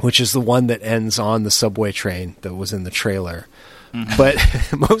 which is the one that ends on the subway train that was in the trailer. Mm-hmm.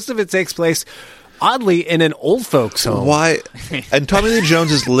 But most of it takes place, oddly, in an old folks' home. Why? And Tommy Lee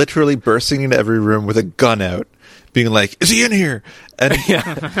Jones is literally bursting into every room with a gun out, being like, "Is he in here?" And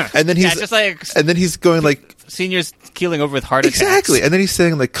and then he's just like, and then he's going like, seniors keeling over with heart attacks. Exactly. And then he's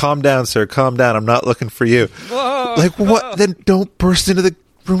saying like, "Calm down, sir. Calm down. I'm not looking for you." Whoa, like what? Then don't burst into the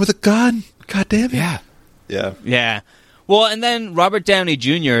room with a gun. God damn it. Yeah. Well, and then Robert Downey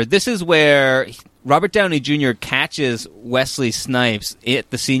Jr., this is where Robert Downey Jr. catches Wesley Snipes at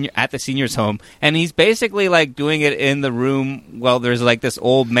the senior's home, and he's basically like doing it in the room while there's like this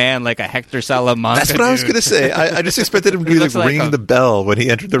old man, like a Hector Salamanca. That's what I was going to say. I just expected him to be like ringing the bell when he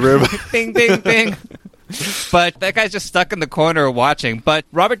entered the room. Bing, bing, bing. But that guy's just stuck in the corner watching. But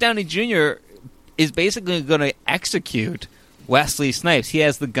Robert Downey Jr. is basically going to execute Wesley Snipes. He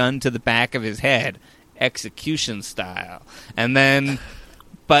has the gun to the back of his head, execution style. And then,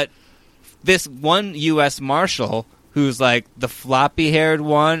 but this one U.S. Marshal, who's like the floppy-haired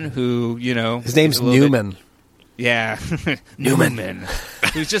one, who, you know... His name's Newman. Yeah. Newman.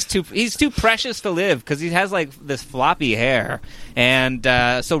 He's too precious to live, because he has like this floppy hair. And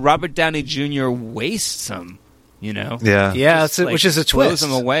so Robert Downey Jr. wastes him, you know? Yeah. Yeah, which is a twist. Throws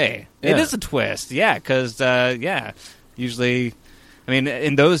him away. Yeah. It is a twist, yeah, because, usually... I mean,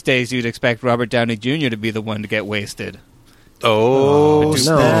 in those days, you'd expect Robert Downey Jr. to be the one to get wasted. Oh,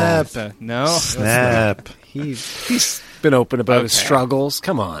 snap. No? Snap. He's been open about his struggles.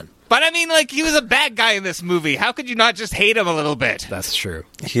 Come on. But I mean, like, he was a bad guy in this movie. How could you not just hate him a little bit? That's true.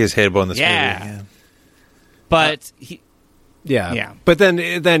 He is hateable in this movie. Yeah. But he... Yeah. But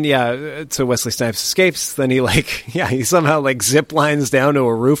then, so Wesley Snipes escapes. Then he somehow like zip lines down to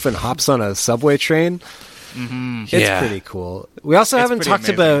a roof and hops on a subway train. Mm-hmm. It's pretty cool. We also haven't talked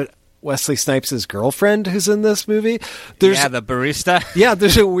about Wesley Snipes' girlfriend who's in this movie. The barista. Yeah,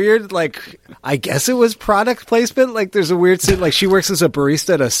 there's a weird, like, I guess it was product placement. Like, there's a weird scene, like, she works as a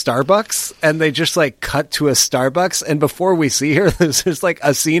barista at a Starbucks, and they just, like, cut to a Starbucks, and before we see her, there's just, like,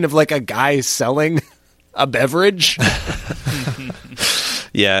 a scene of, like, a guy selling a beverage.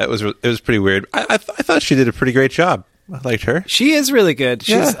 Yeah, it was pretty weird. I thought she did a pretty great job. I liked her. She is really good.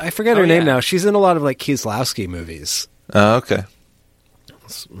 I forget her name now. She's in a lot of, like, Kieslowski movies. Oh, okay.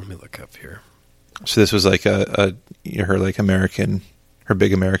 Let me look up here. So this was like her like American, her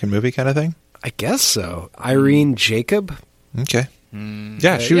big American movie kind of thing? I guess so. Irene Jacob. Okay.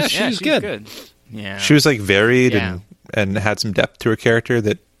 Yeah, she was good. Yeah. She was like varied and had some depth to her character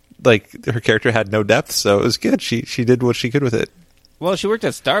that like her character had no depth, so it was good. She did what she could with it. Well, she worked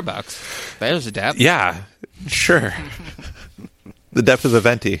at Starbucks. That was a depth. Yeah, sure. The depth of the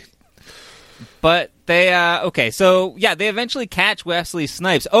venti. But they they eventually catch Wesley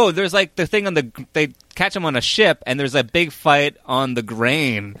Snipes. Oh, there's like the thing they catch him on a ship, and there's a big fight on the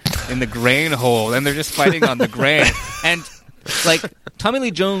grain, in the grain hole, and they're just fighting on the grain. And like Tommy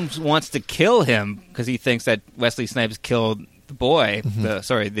Lee Jones wants to kill him because he thinks that Wesley Snipes killed the boy,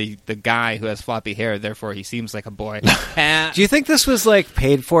 the guy who has floppy hair, therefore he seems like a boy. Do you think this was like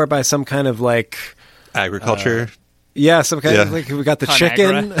paid for by some kind of like agriculture? Yeah, some kind of like we got the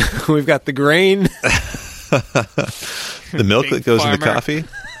chicken, we've got the grain, the milk that goes in the coffee,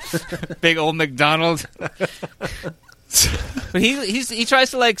 big old McDonald's. But he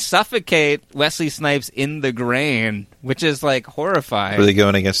tries to like suffocate Wesley Snipes in the grain, which is like horrifying. Really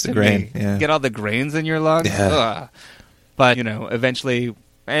going against the grain. Yeah. Get all the grains in your lungs. Yeah. Ugh. But eventually,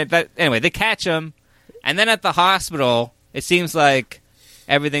 anyway, they catch him, and then at the hospital, it seems like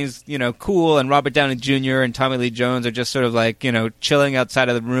everything's, cool, and Robert Downey Jr. and Tommy Lee Jones are just sort of like, chilling outside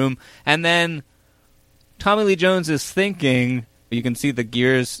of the room. And then Tommy Lee Jones is thinking, you can see the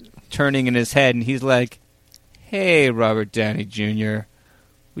gears turning in his head, and he's like, "Hey, Robert Downey Jr.,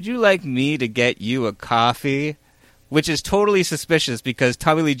 would you like me to get you a coffee?" Which is totally suspicious because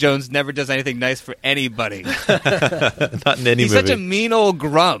Tommy Lee Jones never does anything nice for anybody. Not in any movie. He's such a mean old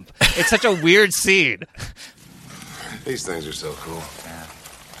grump. It's such a weird scene. These things are so cool.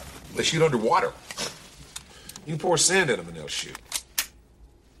 They shoot underwater. You can pour sand in them and they'll shoot.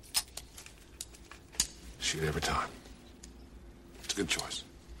 Shoot every time. It's a good choice.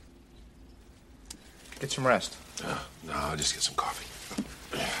 Get some rest. No, I'll just get some coffee.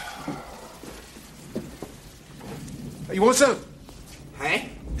 Hey, you want some? Hey?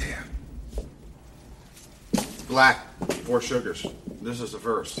 Yeah. Black, 4 sugars. This is the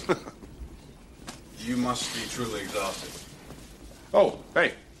first. You must be truly exhausted. Oh,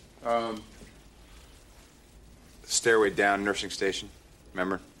 hey. Stairway down, nursing station.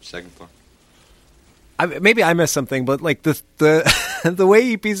 Remember? 2nd floor. Maybe I missed something, but like the the way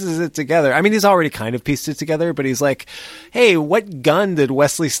he pieces it together. I mean, he's already kind of pieced it together, but he's like, "Hey, what gun did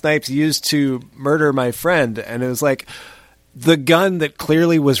Wesley Snipes use to murder my friend?" And it was like the gun that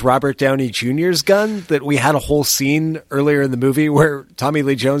clearly was Robert Downey Jr.'s gun. That we had a whole scene earlier in the movie where Tommy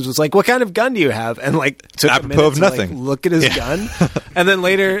Lee Jones was like, "What kind of gun do you have?" And like took a minute to like, look at his gun, and then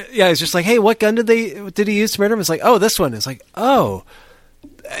later, it's just like, "Hey, what gun did he use to murder him?" It's like, "Oh, this one." It's like, "Oh."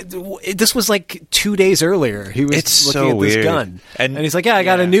 This was like 2 days earlier. He was looking at this gun. And he's like, I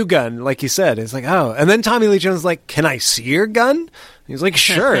got a new gun, like you said. It's like, oh. And then Tommy Lee Jones is like, can I see your gun? He's like,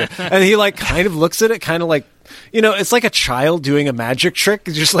 sure. And he like kind of looks at it kind of like, it's like a child doing a magic trick.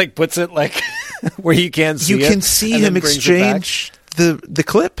 He just like puts it like where you can't see it. You can see him exchange the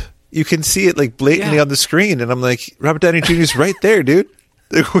clip. You can see it like blatantly on the screen. And I'm like, Robert Downey Jr. is right there, dude.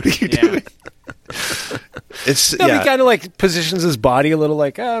 Like, what are you doing? He kind of like positions his body a little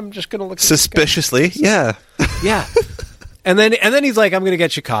like, I'm just going to look suspiciously. Yeah. Yeah. And then he's like, I'm going to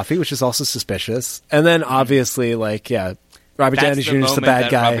get you coffee, which is also suspicious. And then obviously Robert Downey Jr. is the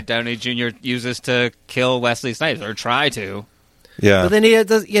bad guy. Robert Downey Jr. uses to kill Wesley Snipes, or try to. Yeah. But then he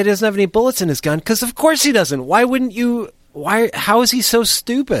doesn't have any bullets in his gun, because of course he doesn't. Why wouldn't you? How is he so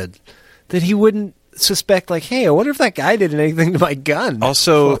stupid that he wouldn't suspect, like, hey, I wonder if that guy did anything to my gun?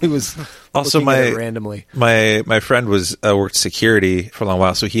 Also, he was randomly. My friend was worked security for a long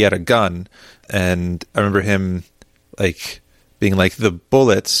while, so he had a gun, and I remember him like being like, the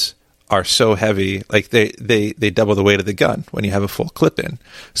bullets are so heavy, like they double the weight of the gun when you have a full clip in.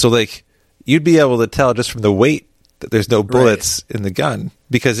 So like you'd be able to tell just from the weight that there's no bullets in the gun,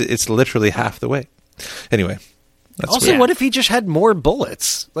 because it's literally half the weight. Anyway. Also, what if he just had more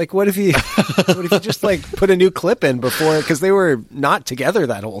bullets? Like, what if he just like put a new clip in before, because they were not together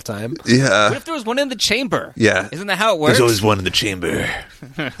that whole time? Yeah. What if there was one in the chamber? Yeah. Isn't that how it works? There's always one in the chamber.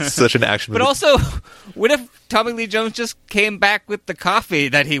 Such an action movie. But also, what if Tommy Lee Jones just came back with the coffee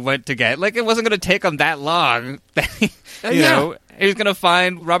that he went to get? Like, it wasn't going to take him that long. You know, he was going to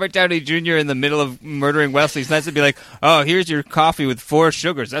find Robert Downey Jr. in the middle of murdering Wesley Snipes and be like, oh, here's your coffee with 4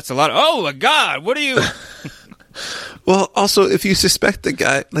 sugars. That's a lot. Oh, my God, what are you... Well, also, if you suspect the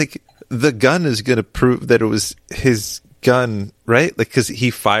guy, like, the gun is going to prove that it was his gun, right? Like, because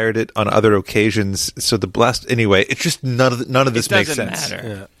he fired it on other occasions. So the blast, anyway, it's just none of this makes sense. Matter.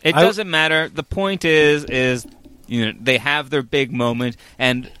 Yeah. It doesn't matter. The point is they have their big moment,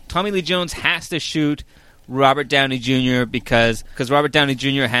 and Tommy Lee Jones has to shoot Robert Downey Jr. because Robert Downey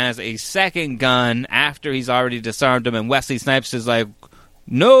Jr. has a second gun after he's already disarmed him, and Wesley Snipes is like,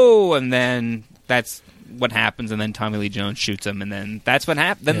 no, and then that's what happens, and then Tommy Lee Jones shoots him, and then that's what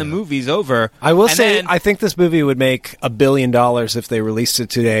happens. Then the movie's over. I will say, I think this movie would make $1 billion if they released it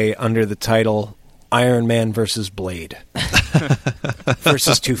today under the title Iron Man versus Blade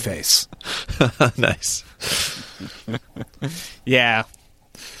versus Two-Face. Nice. Yeah.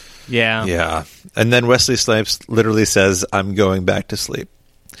 And then Wesley Snipes literally says, I'm going back to sleep.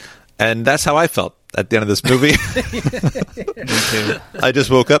 And that's how I felt at the end of this movie. Me too. I just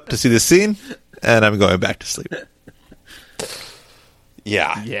woke up to see this scene, and I'm going back to sleep.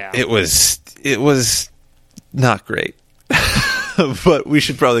 Yeah. It was not great. But we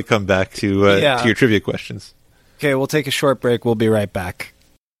should probably come back to your trivia questions. Okay, we'll take a short break. We'll be right back.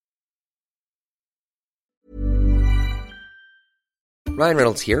 Ryan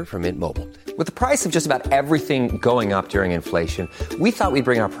Reynolds here from Mint Mobile. With the price of just about everything going up during inflation, we thought we'd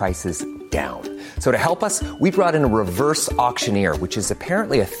bring our prices down. So to help us, we brought in a reverse auctioneer, which is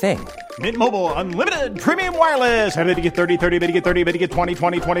apparently a thing. Mint Mobile Unlimited Premium Wireless. How to get 30, 30, bit to get 30, bit to get 20,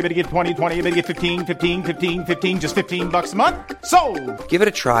 20, 20, bit to get 20, 20, bit to get 15, 15, 15, 15, just $15 a month? Sold! Give it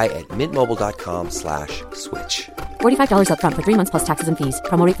a try at mintmobile.com/switch. $45 up front for 3 months plus taxes and fees.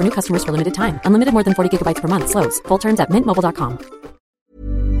 Promo rate for new customers for limited time. Unlimited more than 40 gigabytes per month. Slows full terms at mintmobile.com.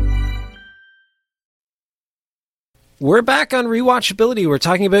 We're back on Rewatchability. We're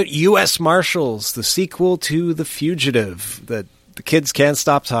talking about U.S. Marshals, the sequel to The Fugitive that the kids can't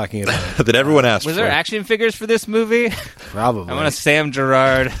stop talking about. That everyone asked Was there action figures for this movie? Probably. I want a Sam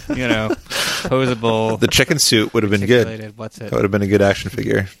Gerard, posable. The chicken suit would have been good. What's it? That would have been a good action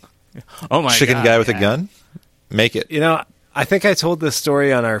figure. Oh, my God. Chicken guy with a gun? Make it. I think I told this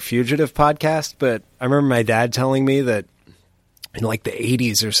story on our Fugitive podcast, but I remember my dad telling me that in like the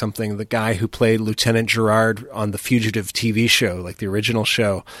 80s or something, the guy who played Lieutenant Gerard on the Fugitive TV show, like the original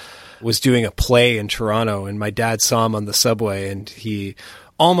show, was doing a play in Toronto, and my dad saw him on the subway, and he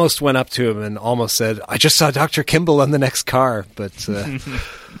almost went up to him and almost said, I just saw Dr. Kimball on the next car, but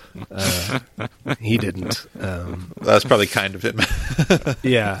he didn't. That was probably kind of him.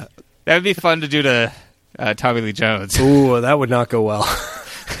 Yeah. That would be fun to do to Tommy Lee Jones. Ooh, that would not go well.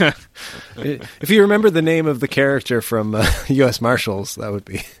 If you remember the name of the character from U.S. Marshals, that would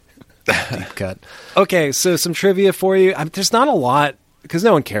be a deep cut. Okay, so some trivia for you. There's not a lot, because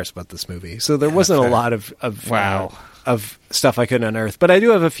no one cares about this movie, so there wasn't a lot of stuff I could unearth. But I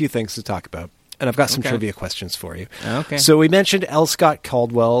do have a few things to talk about, and I've got some trivia questions for you. Okay. So we mentioned L. Scott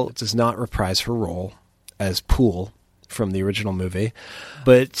Caldwell does not reprise her role as Poole from the original movie.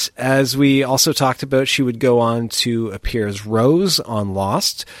 But as we also talked about, she would go on to appear as Rose on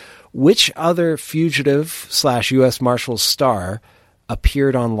Lost. Which other fugitive / U.S. Marshals star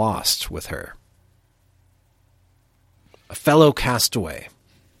appeared on Lost with her? a fellow castaway.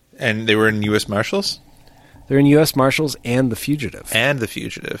 And they were in U.S. Marshals? They're in U.S. Marshals and The Fugitive. And The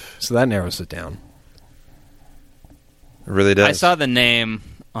Fugitive. So that narrows it down. It really does. I saw the name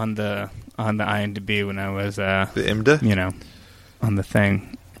on the IMDb when I was the IMDb, on the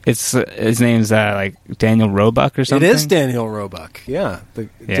thing. It's his name's like Daniel Roebuck or something. It is Daniel Roebuck. Yeah,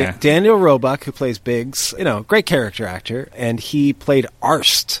 Daniel Roebuck, who plays Biggs. Great character actor, and he played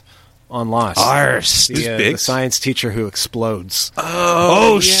Arst on Lost. Arst, the science teacher who explodes.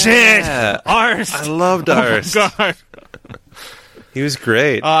 Oh shit, Arst! I loved Arst. Oh God, he was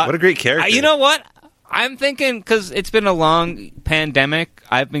great. What a great character. You know what? I'm thinking, because it's been a long pandemic,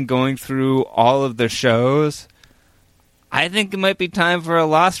 I've been going through all of the shows. I think it might be time for a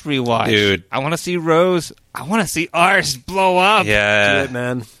Lost rewatch. Dude. I want to see Rose. I want to see Arst blow up. Yeah. Do it,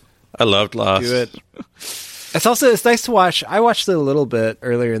 man. I loved Lost. Do it. It's nice to watch. I watched it a little bit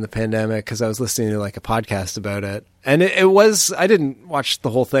earlier in the pandemic because I was listening to like a podcast about it. And it was, I didn't watch the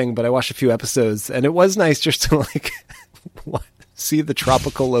whole thing, but I watched a few episodes, and it was nice just to like see the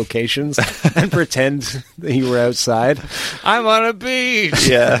tropical locations and pretend that you were outside. I'm on a beach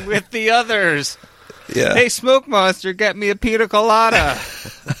with the others. Yeah. Hey, Smoke Monster, get me a pina colada.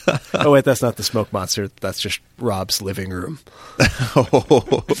 Oh, wait, that's not the Smoke Monster. That's just Rob's living room.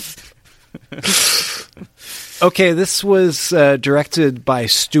 Okay, this was directed by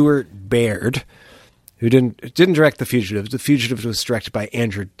Stuart Baird, who didn't direct The Fugitive. The Fugitive was directed by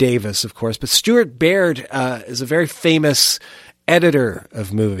Andrew Davis, of course. But Stuart Baird is a very famous editor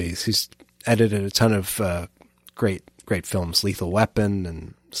of movies. He's edited a ton of great films, Lethal Weapon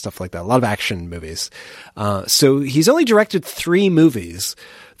and stuff like that. A lot of action movies. So he's only directed 3 movies.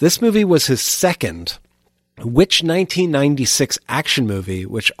 This movie was his second. Which 1996 action movie,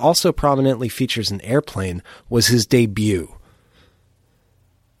 which also prominently features an airplane, was his debut?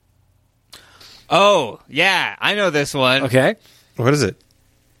 Oh, yeah. I know this one. Okay. What is it?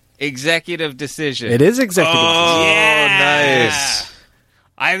 Executive Decision. It is Executive Decision. Yeah.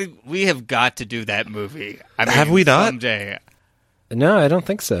 Nice. We have got to do that movie. Have we not? Someday. No, I don't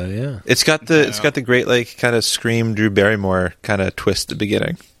think so. Yeah, it's got the great like kind of Scream Drew Barrymore kind of twist at the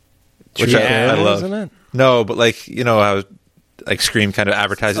beginning, which I love. Isn't it? No, but like how like Scream kind of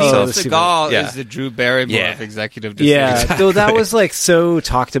advertises itself. Seagal is the Drew Barrymore of Executive Decision. Yeah, exactly. Though that was like so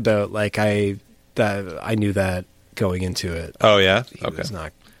talked about. Like I knew that going into it. Oh yeah, he was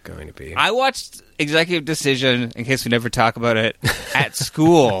not going to be. I watched Executive Decision, in case we never talk about it, at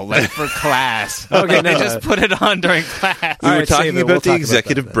school, like for class. Okay, they just put it on during class. We were talking about the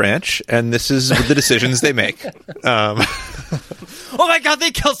executive branch, and this is the decisions they make. Oh my God,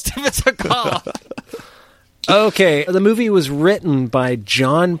 they killed Steven Seagal. Okay, the movie was written by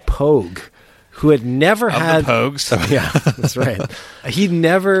John Pogue, who had never had the Pogues. Yeah, that's right. He'd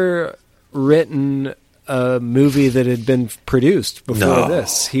never written a movie that had been produced before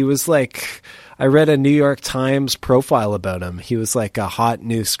this. He was like, I read a New York Times profile about him. He was like a hot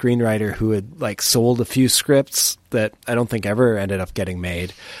new screenwriter who had like sold a few scripts that I don't think ever ended up getting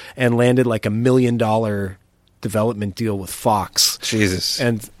made, and landed like $1 million development deal with Fox. Jesus.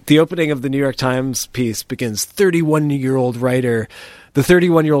 And the opening of the New York Times piece begins, The 31-year-old writer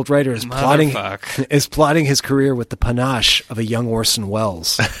is plotting his career with the panache of a young Orson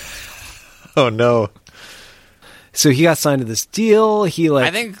Welles. Oh no. So he got signed to this deal. I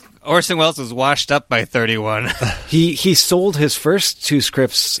think Orson Welles was washed up by 31. He sold his first 2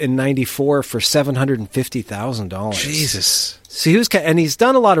 scripts in '94 for $750,000. Jesus. So he's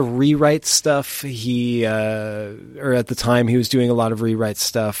done a lot of rewrite stuff. Or at the time he was doing a lot of rewrite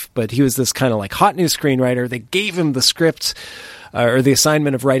stuff, but he was this kind of like hot new screenwriter. They gave him the script, or the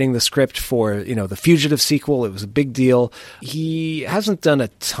assignment of writing the script for, The Fugitive sequel. It was a big deal. He hasn't done a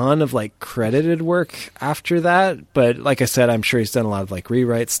ton of like credited work after that, but like I said, I'm sure he's done a lot of like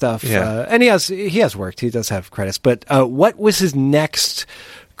rewrite stuff. Yeah. And he has worked. He does have credits. But what was his next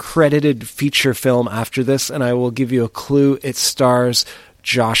credited feature film after this? And I will give you a clue. It stars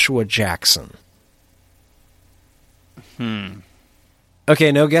Joshua Jackson.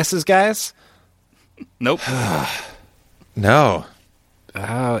 Okay, no guesses, guys? Nope. No.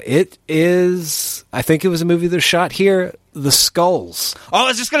 It is, I think it was a movie that was shot here, The Skulls. Oh, I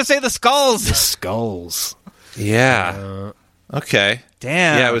was just going to say The Skulls. The Skulls. Yeah. Okay.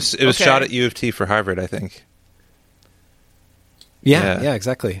 Damn. Yeah, it was shot at U of T for Harvard, I think. Yeah,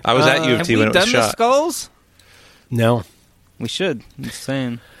 exactly. I was at U of T when it was shot. Have we done The Skulls? No. We should. I'm just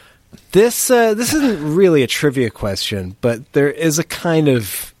saying. This isn't really a trivia question, but there is a kind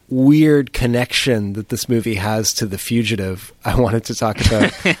of weird connection that this movie has to The Fugitive I wanted to talk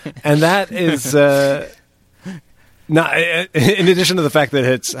about. And that is not in addition to the fact that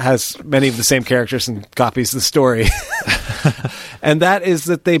it has many of the same characters and copies the story. And that is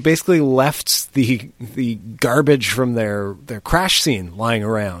that they basically left the garbage from their crash scene lying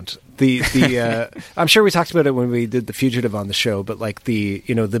around. I'm sure we talked about it when we did The Fugitive on the show, but like the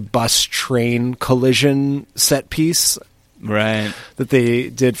bus train collision set piece, right, that they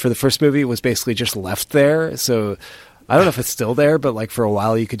did for the first movie was basically just left there. So I don't know if it's still there, but like for a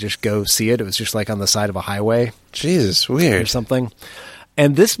while you could just go see it. It was just like on the side of a highway. Jesus, weird or something.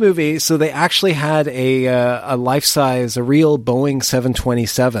 And this movie, so they actually had a life-size, a real Boeing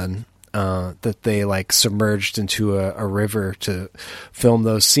 727 that they like submerged into a river to film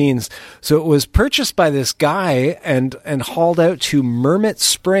those scenes. So it was purchased by this guy and hauled out to Mermitt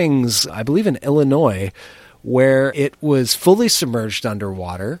Springs, I believe in Illinois, where it was fully submerged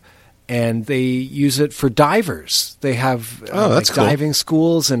underwater. And they use it for divers. They have that's cool. diving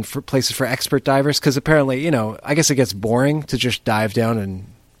schools and for places for expert divers, because apparently, I guess it gets boring to just dive down and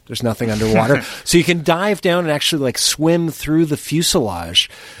there's nothing underwater. So you can dive down and actually like swim through the fuselage.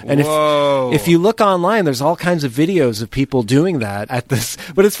 And if you look online, there's all kinds of videos of people doing that at this.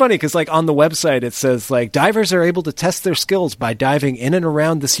 But it's funny because like on the website, it says like divers are able to test their skills by diving in and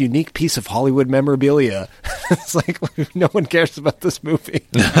around this unique piece of Hollywood memorabilia. It's like no one cares about this movie.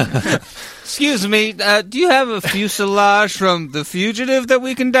 Excuse me, do you have a fuselage from The Fugitive that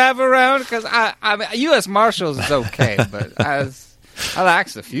we can dive around? Because I mean, U.S. Marshals is okay, but I like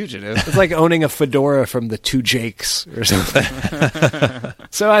The Fugitive. It's like owning a fedora from the Two Jakes or something.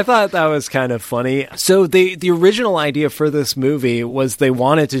 So I thought that was kind of funny. So the original idea for this movie was they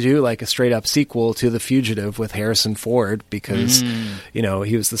wanted to do like a straight up sequel to The Fugitive with Harrison Ford because, he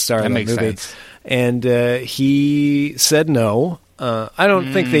was the star of that makes movie. Sense. And he said no. I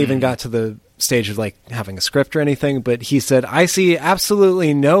don't think they even got to the stage of like having a script or anything, but he said, I see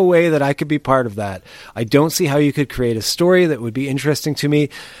absolutely no way that I could be part of that. I don't see how you could create a story that would be interesting to me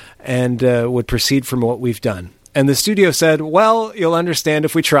and would proceed from what we've done. And the studio said, well, you'll understand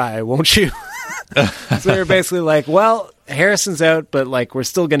if we try, won't you? So they're basically like, well, Harrison's out, but like we're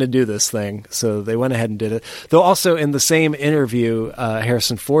still going to do this thing. So they went ahead and did it. Though also in the same interview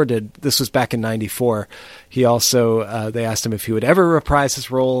Harrison Ford did, this was back in '94, he also, they asked him if he would ever reprise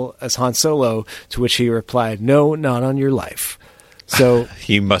his role as Han Solo, to which he replied, no, not on your life. So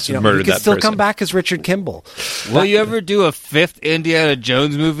he must have murdered that person. He could still come back as Richard Kimball. Will you ever do a fifth Indiana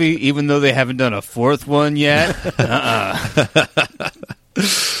Jones movie, even though they haven't done a fourth one yet?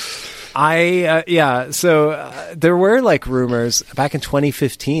 There were like rumors back in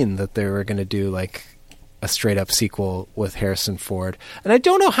 2015 that they were going to do like a straight up sequel with Harrison Ford. And I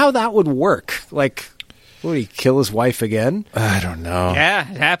don't know how that would work. Like, would he kill his wife again? I don't know.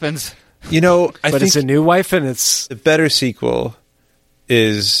 Yeah, it happens. I think it's a new wife and it's... The better sequel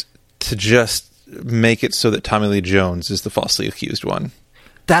is to just make it so that Tommy Lee Jones is the falsely accused one.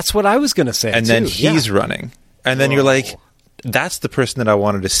 That's what I was going to say, and then he's running. And then you're like, that's the person that I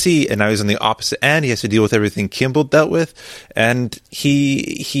wanted to see, and now he's on the opposite end. He has to deal with everything Kimball dealt with, and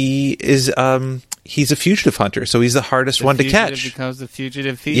he is he's a fugitive hunter, so he's the hardest one to catch. Becomes the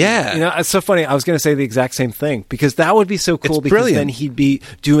fugitive thief. Yeah, it's so funny. I was going to say the exact same thing because that would be so cool. It's because brilliant. Then he'd be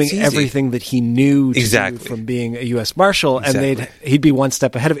doing everything that he knew to do from being a U.S. Marshal, and he'd be one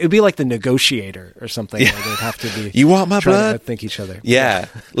step ahead of it. It'd be like The Negotiator or something. Where they'd have to be. You want my blood? To outthink each other. Yeah,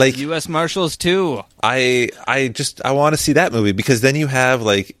 like U.S. Marshals too. I want to see that movie because then you have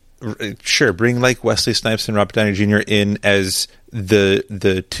like. Sure, bring like Wesley Snipes and Robert Downey Jr. in as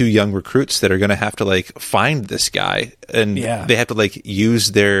the two young recruits that are going to have to like find this guy, and they have to like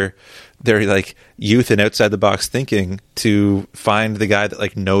use their like youth and outside the box thinking to find the guy that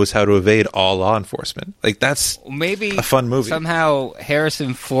like knows how to evade all law enforcement. Like that's maybe a fun movie. Somehow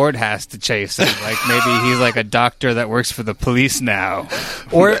Harrison Ford has to chase him. Like maybe he's like a doctor that works for the police now,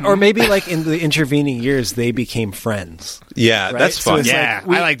 or maybe like in the intervening years they became friends. Yeah, right? That's fun. So I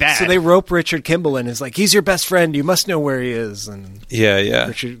like that. So they rope Richard Kimball in. Is like he's your best friend. You must know where he is. And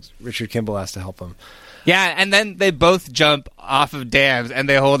Richard Kimball has to help him. Yeah, and then they both jump off of dams and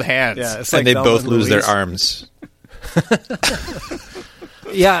they hold hands. Yeah, it's and like they Velma both and lose Louise. their arms.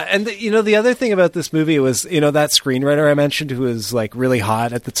 Yeah, and the other thing about this movie was that screenwriter I mentioned who was like really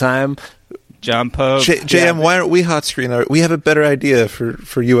hot at the time, John Pope. JM, why aren't we hot screenwriter? We have a better idea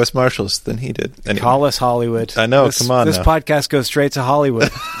for U.S. Marshals than he did. Anyway. Call us Hollywood. I know. Come on. This podcast goes straight to Hollywood,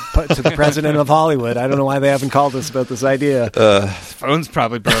 to the president of Hollywood. I don't know why they haven't called us about this idea. His phone's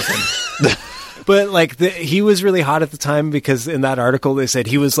probably broken. But like he was really hot at the time because in that article they said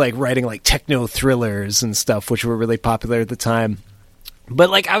he was like writing like techno thrillers and stuff, which were really popular at the time. But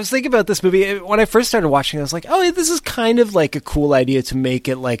like I was thinking about this movie when I first started watching it, I was like, oh, this is kind of like a cool idea to make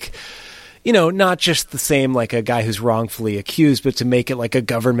it like, not just the same like a guy who's wrongfully accused, but to make it like a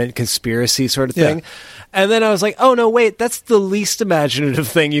government conspiracy sort of thing. And then I was like, oh no, wait, that's the least imaginative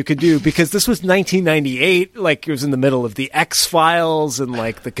thing you could do, because this was 1998. Like, it was in the middle of the X-Files and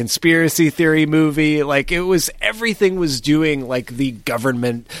like the conspiracy theory movie. Like, everything was doing like the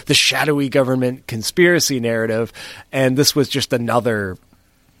shadowy government conspiracy narrative. And this was just another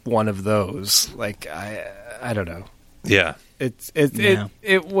one of those. Like, I don't know. Yeah.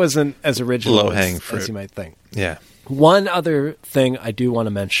 It wasn't as original as you might think. Yeah. One other thing I do want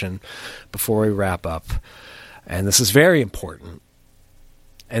to mention before we wrap up, and this is very important,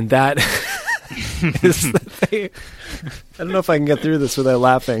 and that is that I don't know if I can get through this without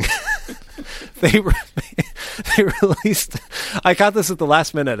laughing. They released. I caught this at the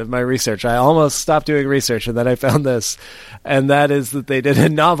last minute of my research. I almost stopped doing research, and then I found this, and that is that they did a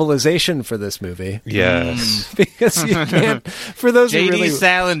novelization for this movie. Yes, because you can't. For those J.D. who really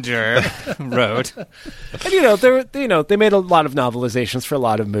Salinger wrote, and they made a lot of novelizations for a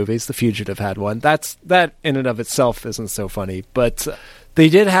lot of movies. The Fugitive had one. That in and of itself isn't so funny, but they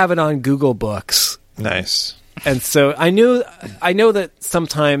did have it on Google Books. Nice. And so I know that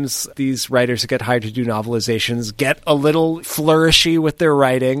sometimes these writers who get hired to do novelizations get a little flourishy with their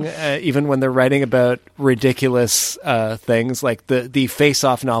writing, even when they're writing about ridiculous things. Like the Face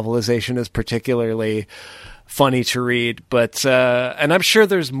Off novelization is particularly funny to read, but and I'm sure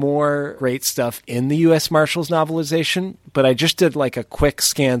there's more great stuff in the U.S. Marshals novelization. But I just did like a quick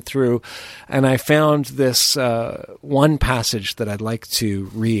scan through, and I found this one passage that I'd like to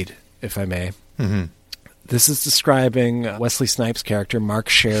read, if I may. Mm-hmm. This is describing Wesley Snipes' character, Mark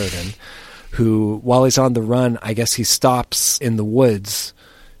Sheridan, who, while he's on the run, I guess he stops in the woods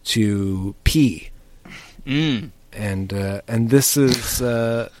to pee. And this is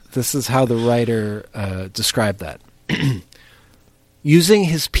how the writer described that. Using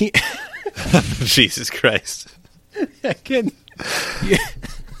his pee. Jesus Christ! Again,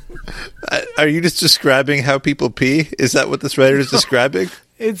 are you just describing how people pee? Is that what this writer is describing?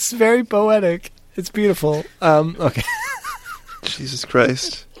 It's very poetic. It's beautiful. Okay. Jesus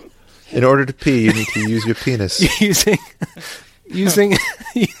Christ! In order to pee, you need to use your penis. using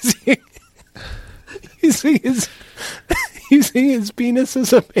his penis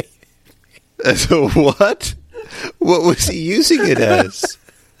as a baby. As a what? What was he using it as?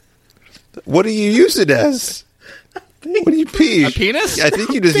 What do you use it as? What do you pee? A penis? I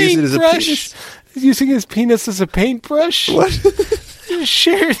think you just use it as a penis. Using his penis as a paintbrush? What?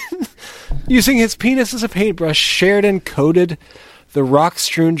 Sheridan, using his penis as a paintbrush, Sheridan coated the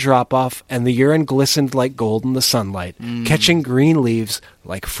rock-strewn drop-off, and the urine glistened like gold in the sunlight, catching green leaves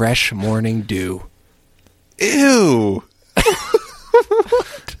like fresh morning dew. Ew.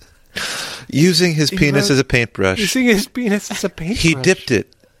 Using his penis as a paintbrush. Using his penis as a paintbrush. He dipped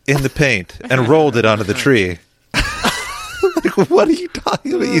it in the paint and rolled it onto the tree. Like, what are you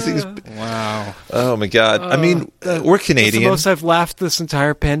talking about? Using his... Wow. Oh my God. I mean, we're Canadian. That's the most I've laughed this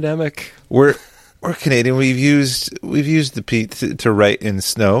entire pandemic. We're Canadian. We've used the peat to write in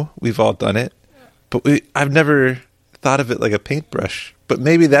snow. We've all done it, but I've never thought of it like a paintbrush. But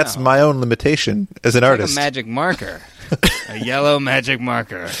maybe that's my own limitation as an artist. Like a magic marker, a yellow magic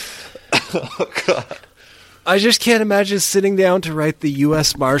marker. Oh God. I just can't imagine sitting down to write the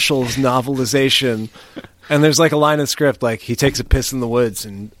U.S. Marshals novelization, and there's like a line of script, like he takes a piss in the woods,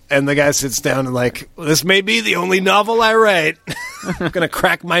 and the guy sits down and like, well, this may be the only novel I write. I'm going to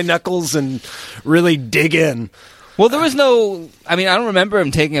crack my knuckles and really dig in. Well, there was no... I mean, I don't remember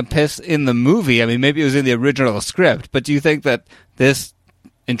him taking a piss in the movie. I mean, maybe it was in the original script, but do you think that this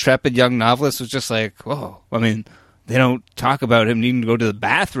intrepid young novelist was just like, whoa, I mean... They don't talk about him needing to go to the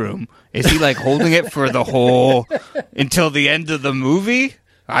bathroom. Is he like holding it for the whole until the end of the movie?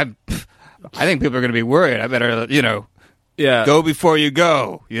 I think people are going to be worried. I better, go before you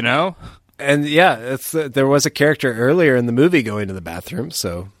go. And yeah, there was a character earlier in the movie going to the bathroom,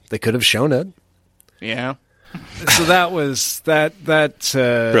 so they could have shown it. Yeah. So that was that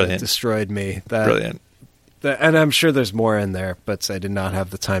Brilliant. destroyed me. Brilliant. And I'm sure there's more in there, but I did not have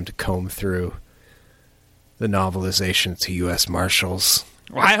the time to comb through the novelization to U.S. Marshals.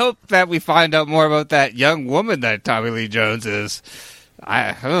 Well, I hope that we find out more about that young woman that Tommy Lee Jones is.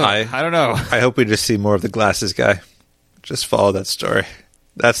 I don't know. I hope we just see more of the glasses guy. Just follow that story.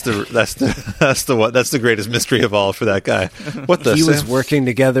 That's the greatest mystery of all for that guy. What the? He was working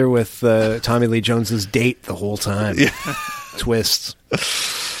together with Tommy Lee Jones's date the whole time. Yeah. Twist.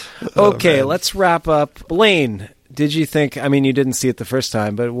 Okay, let's wrap up. Blaine, did you think? I mean, you didn't see it the first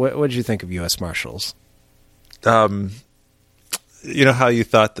time, but what did you think of U.S. Marshals? You know how you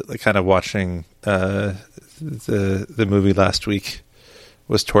thought that, like, kind of watching the movie last week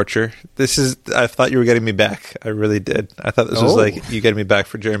was torture. I thought you were getting me back. I really did. I thought this was like you getting me back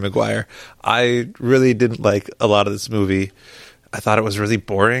for Jerry Maguire. I really didn't like a lot of this movie. I thought it was really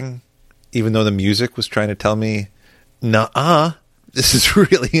boring, even though the music was trying to tell me, nuh-uh, this is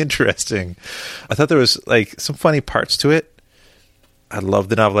really interesting. I thought there was like some funny parts to it. I love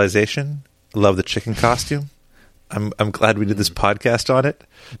the novelization. I love the chicken costume. I'm glad we did this podcast on it,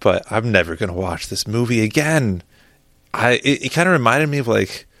 but I'm never going to watch this movie again. It kind of reminded me of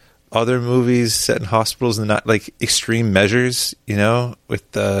like other movies set in hospitals and not like Extreme Measures, you know, with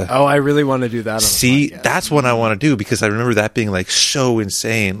the... Oh, I really want to do that. That's what I want to do because I remember that being like so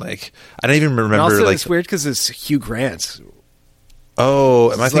insane. Like I don't even remember. And also, like it's weird because it's Hugh Grant.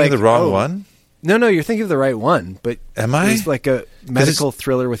 Oh, am I thinking of the wrong one? No, you're thinking of the right one. But am I? It's like a medical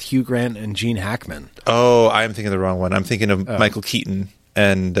thriller with Hugh Grant and Gene Hackman. Oh, I'm thinking of the wrong one. I'm thinking of Michael Keaton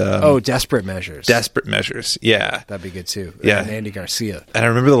and Desperate Measures. Desperate Measures, yeah, that'd be good too. Yeah, and Andy Garcia. And I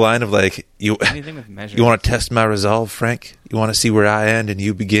remember the line of like, anything with measures. You want to test my resolve, Frank? You want to see where I end and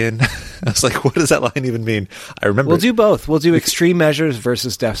you begin? I was like, what does that line even mean? I remember. We'll do both. We'll do Extreme Measures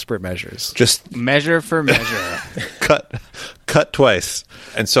versus Desperate Measures. Just measure for measure. cut twice.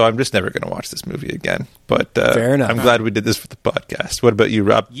 And so I'm just never going to watch this movie again. But fair enough. I'm glad we did this for the podcast. What about you,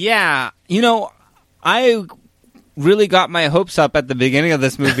 Rob? Yeah, I really got my hopes up at the beginning of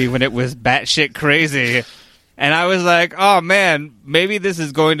this movie when it was batshit crazy, and I was like, "Oh man, maybe this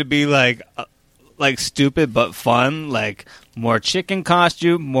is going to be like stupid but fun, like more chicken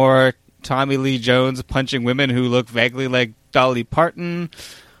costume, more Tommy Lee Jones punching women who look vaguely like Dolly Parton,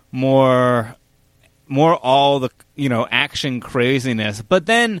 more all the action craziness." But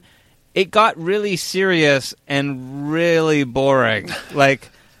then it got really serious and really boring, like.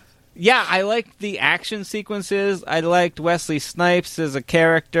 Yeah, I liked the action sequences. I liked Wesley Snipes as a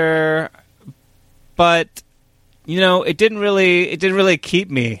character, but it didn't really keep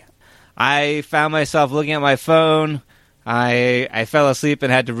me. I found myself looking at my phone. I fell asleep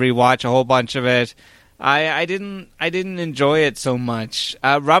and had to rewatch a whole bunch of it. I didn't enjoy it so much.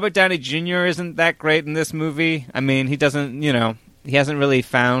 Robert Downey Jr. isn't that great in this movie. I mean, he doesn't, he hasn't really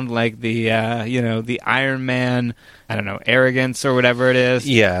found like the the Iron Man, I don't know, arrogance or whatever it is.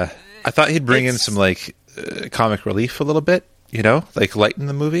 Yeah. I thought he'd bring in some like comic relief a little bit, like lighten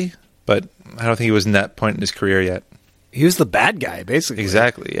the movie, but I don't think he was in that point in his career yet. He was the bad guy, basically.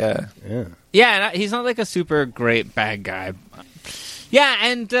 Exactly, yeah. Yeah, and he's not like a super great bad guy. Yeah,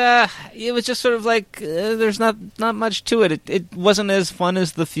 and it was just sort of like there's not much to it. It wasn't as fun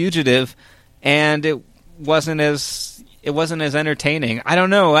as The Fugitive, and it wasn't as entertaining. I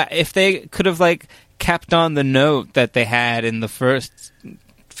don't know if they could have like kept on the note that they had in the first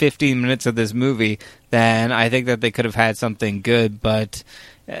 15 minutes of this movie, then I think that they could have had something good, but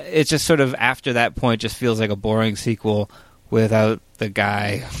it just sort of after that point just feels like a boring sequel without the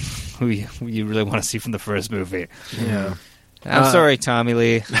guy who you really want to see from the first movie. Yeah. I'm sorry, Tommy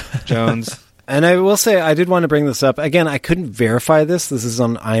Lee Jones. And I will say, I did want to bring this up. Again, I couldn't verify this. This is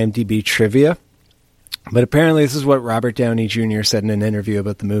on IMDb trivia. But apparently this is what Robert Downey Jr. said in an interview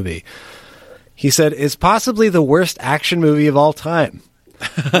about the movie. He said, "It's possibly the worst action movie of all time.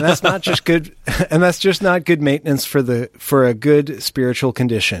 And that's not just good, and that's just not good maintenance for a good spiritual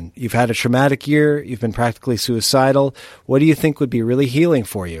condition. You've had a traumatic year, you've been practically suicidal. What do you think would be really healing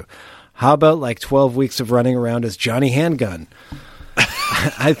for you? How about like 12 weeks of running around as Johnny Handgun?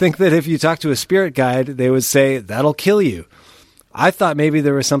 I think that if you talk to a spirit guide, they would say, that'll kill you. I thought maybe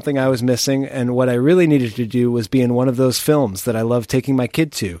there was something I was missing, and what I really needed to do was be in one of those films that I love taking my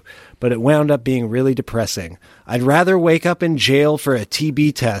kid to, but it wound up being really depressing. I'd rather wake up in jail for a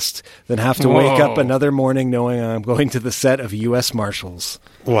TB test than have to wake up another morning knowing I'm going to the set of U.S. Marshals."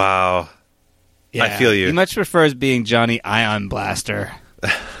 Wow. Yeah, I feel you. He much prefers being Johnny Ion Blaster.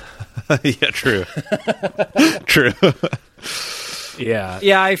 Yeah, true. True.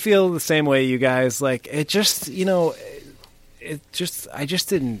 Yeah, I feel the same way, you guys. Like, it just, I just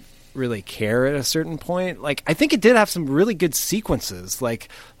didn't really care at a certain point. Like, I think it did have some really good sequences, like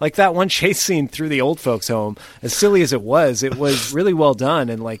that one chase scene through the old folks' home. As silly as it was really well done,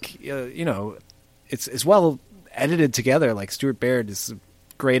 and it's well edited together. Like, Stuart Baird is a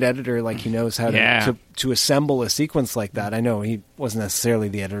great editor. Like, he knows how to assemble a sequence like that. I know he wasn't necessarily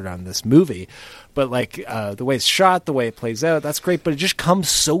the editor on this movie, but like the way it's shot, the way it plays out, that's great. But it just comes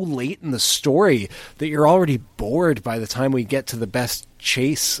so late in the story that you're already bored by the time we get to the best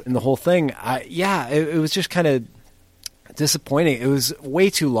chase in the whole thing. It was just kind of disappointing. It was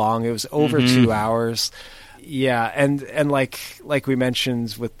way too long. It was over 2 hours. Yeah, and like we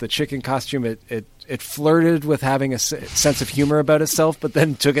mentioned with the chicken costume, it flirted with having a sense of humor about itself, but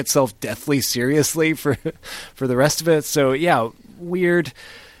then took itself deathly seriously for the rest of it. So yeah, weird.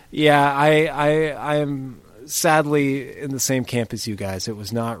 Yeah, I am sadly in the same camp as you guys. It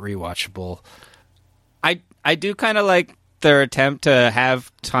was not rewatchable. I do kind of like their attempt to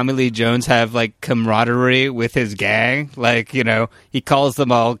have Tommy Lee Jones have like camaraderie with his gang. Like, you know, he calls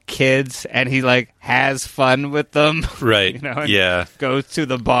them all kids and he like has fun with them. Right. You know, and yeah. goes to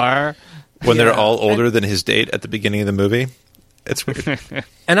the bar. When they're all older than his date at the beginning of the movie. It's weird.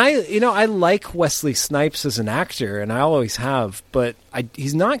 And I like Wesley Snipes as an actor, and I always have, but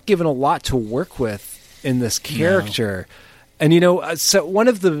he's not given a lot to work with in this character. No. And, so one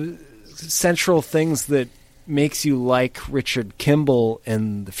of the central things that makes you like Richard Kimball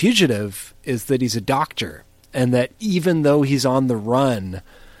in The Fugitive is that he's a doctor, and that even though he's on the run,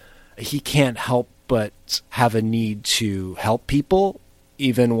 he can't help but have a need to help people,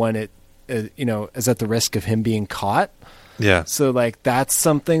 even when it, is at the risk of him being caught. Yeah. So, like, that's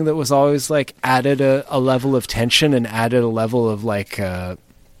something that was always, like, added a level of tension and added a level of, like,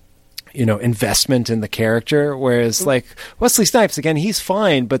 investment in the character. Whereas, like, Wesley Snipes, again, he's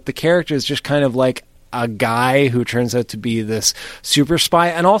fine, but the character is just kind of like a guy who turns out to be this super spy.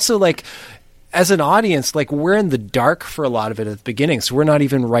 And also, like, as an audience, like, we're in the dark for a lot of it at the beginning, so we're not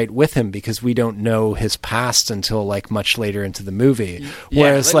even right with him because we don't know his past until, like, much later into the movie.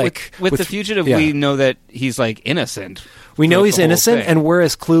 Whereas, with The Fugitive, we know that he's, like, innocent. We know he's innocent, and we're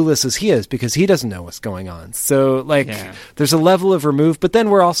as clueless as he is because he doesn't know what's going on. So, like, there's a level of remove, but then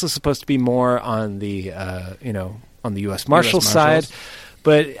we're also supposed to be more on the, on the U.S. Marshals side.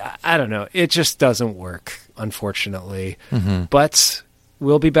 But I don't know. It just doesn't work, unfortunately. Mm-hmm. But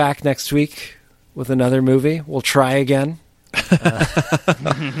we'll be back next week with another movie. We'll try again.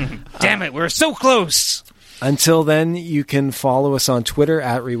 Damn it, we're so close. Until then, you can follow us on Twitter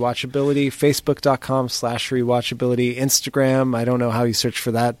at Rewatchability, Facebook.com/Rewatchability, Instagram. I don't know how you search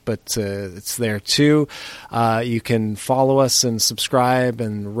for that, but it's there too. You can follow us and subscribe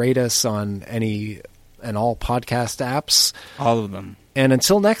and rate us on any and all podcast apps. All of them. And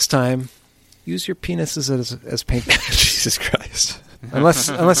until next time, use your penises as paintbrushes. Jesus Christ.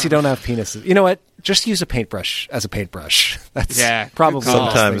 Unless you don't have penises. You know what? Just use a paintbrush as a paintbrush. That's probably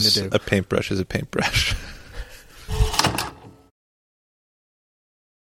sometimes the best thing to do. A paintbrush is a paintbrush.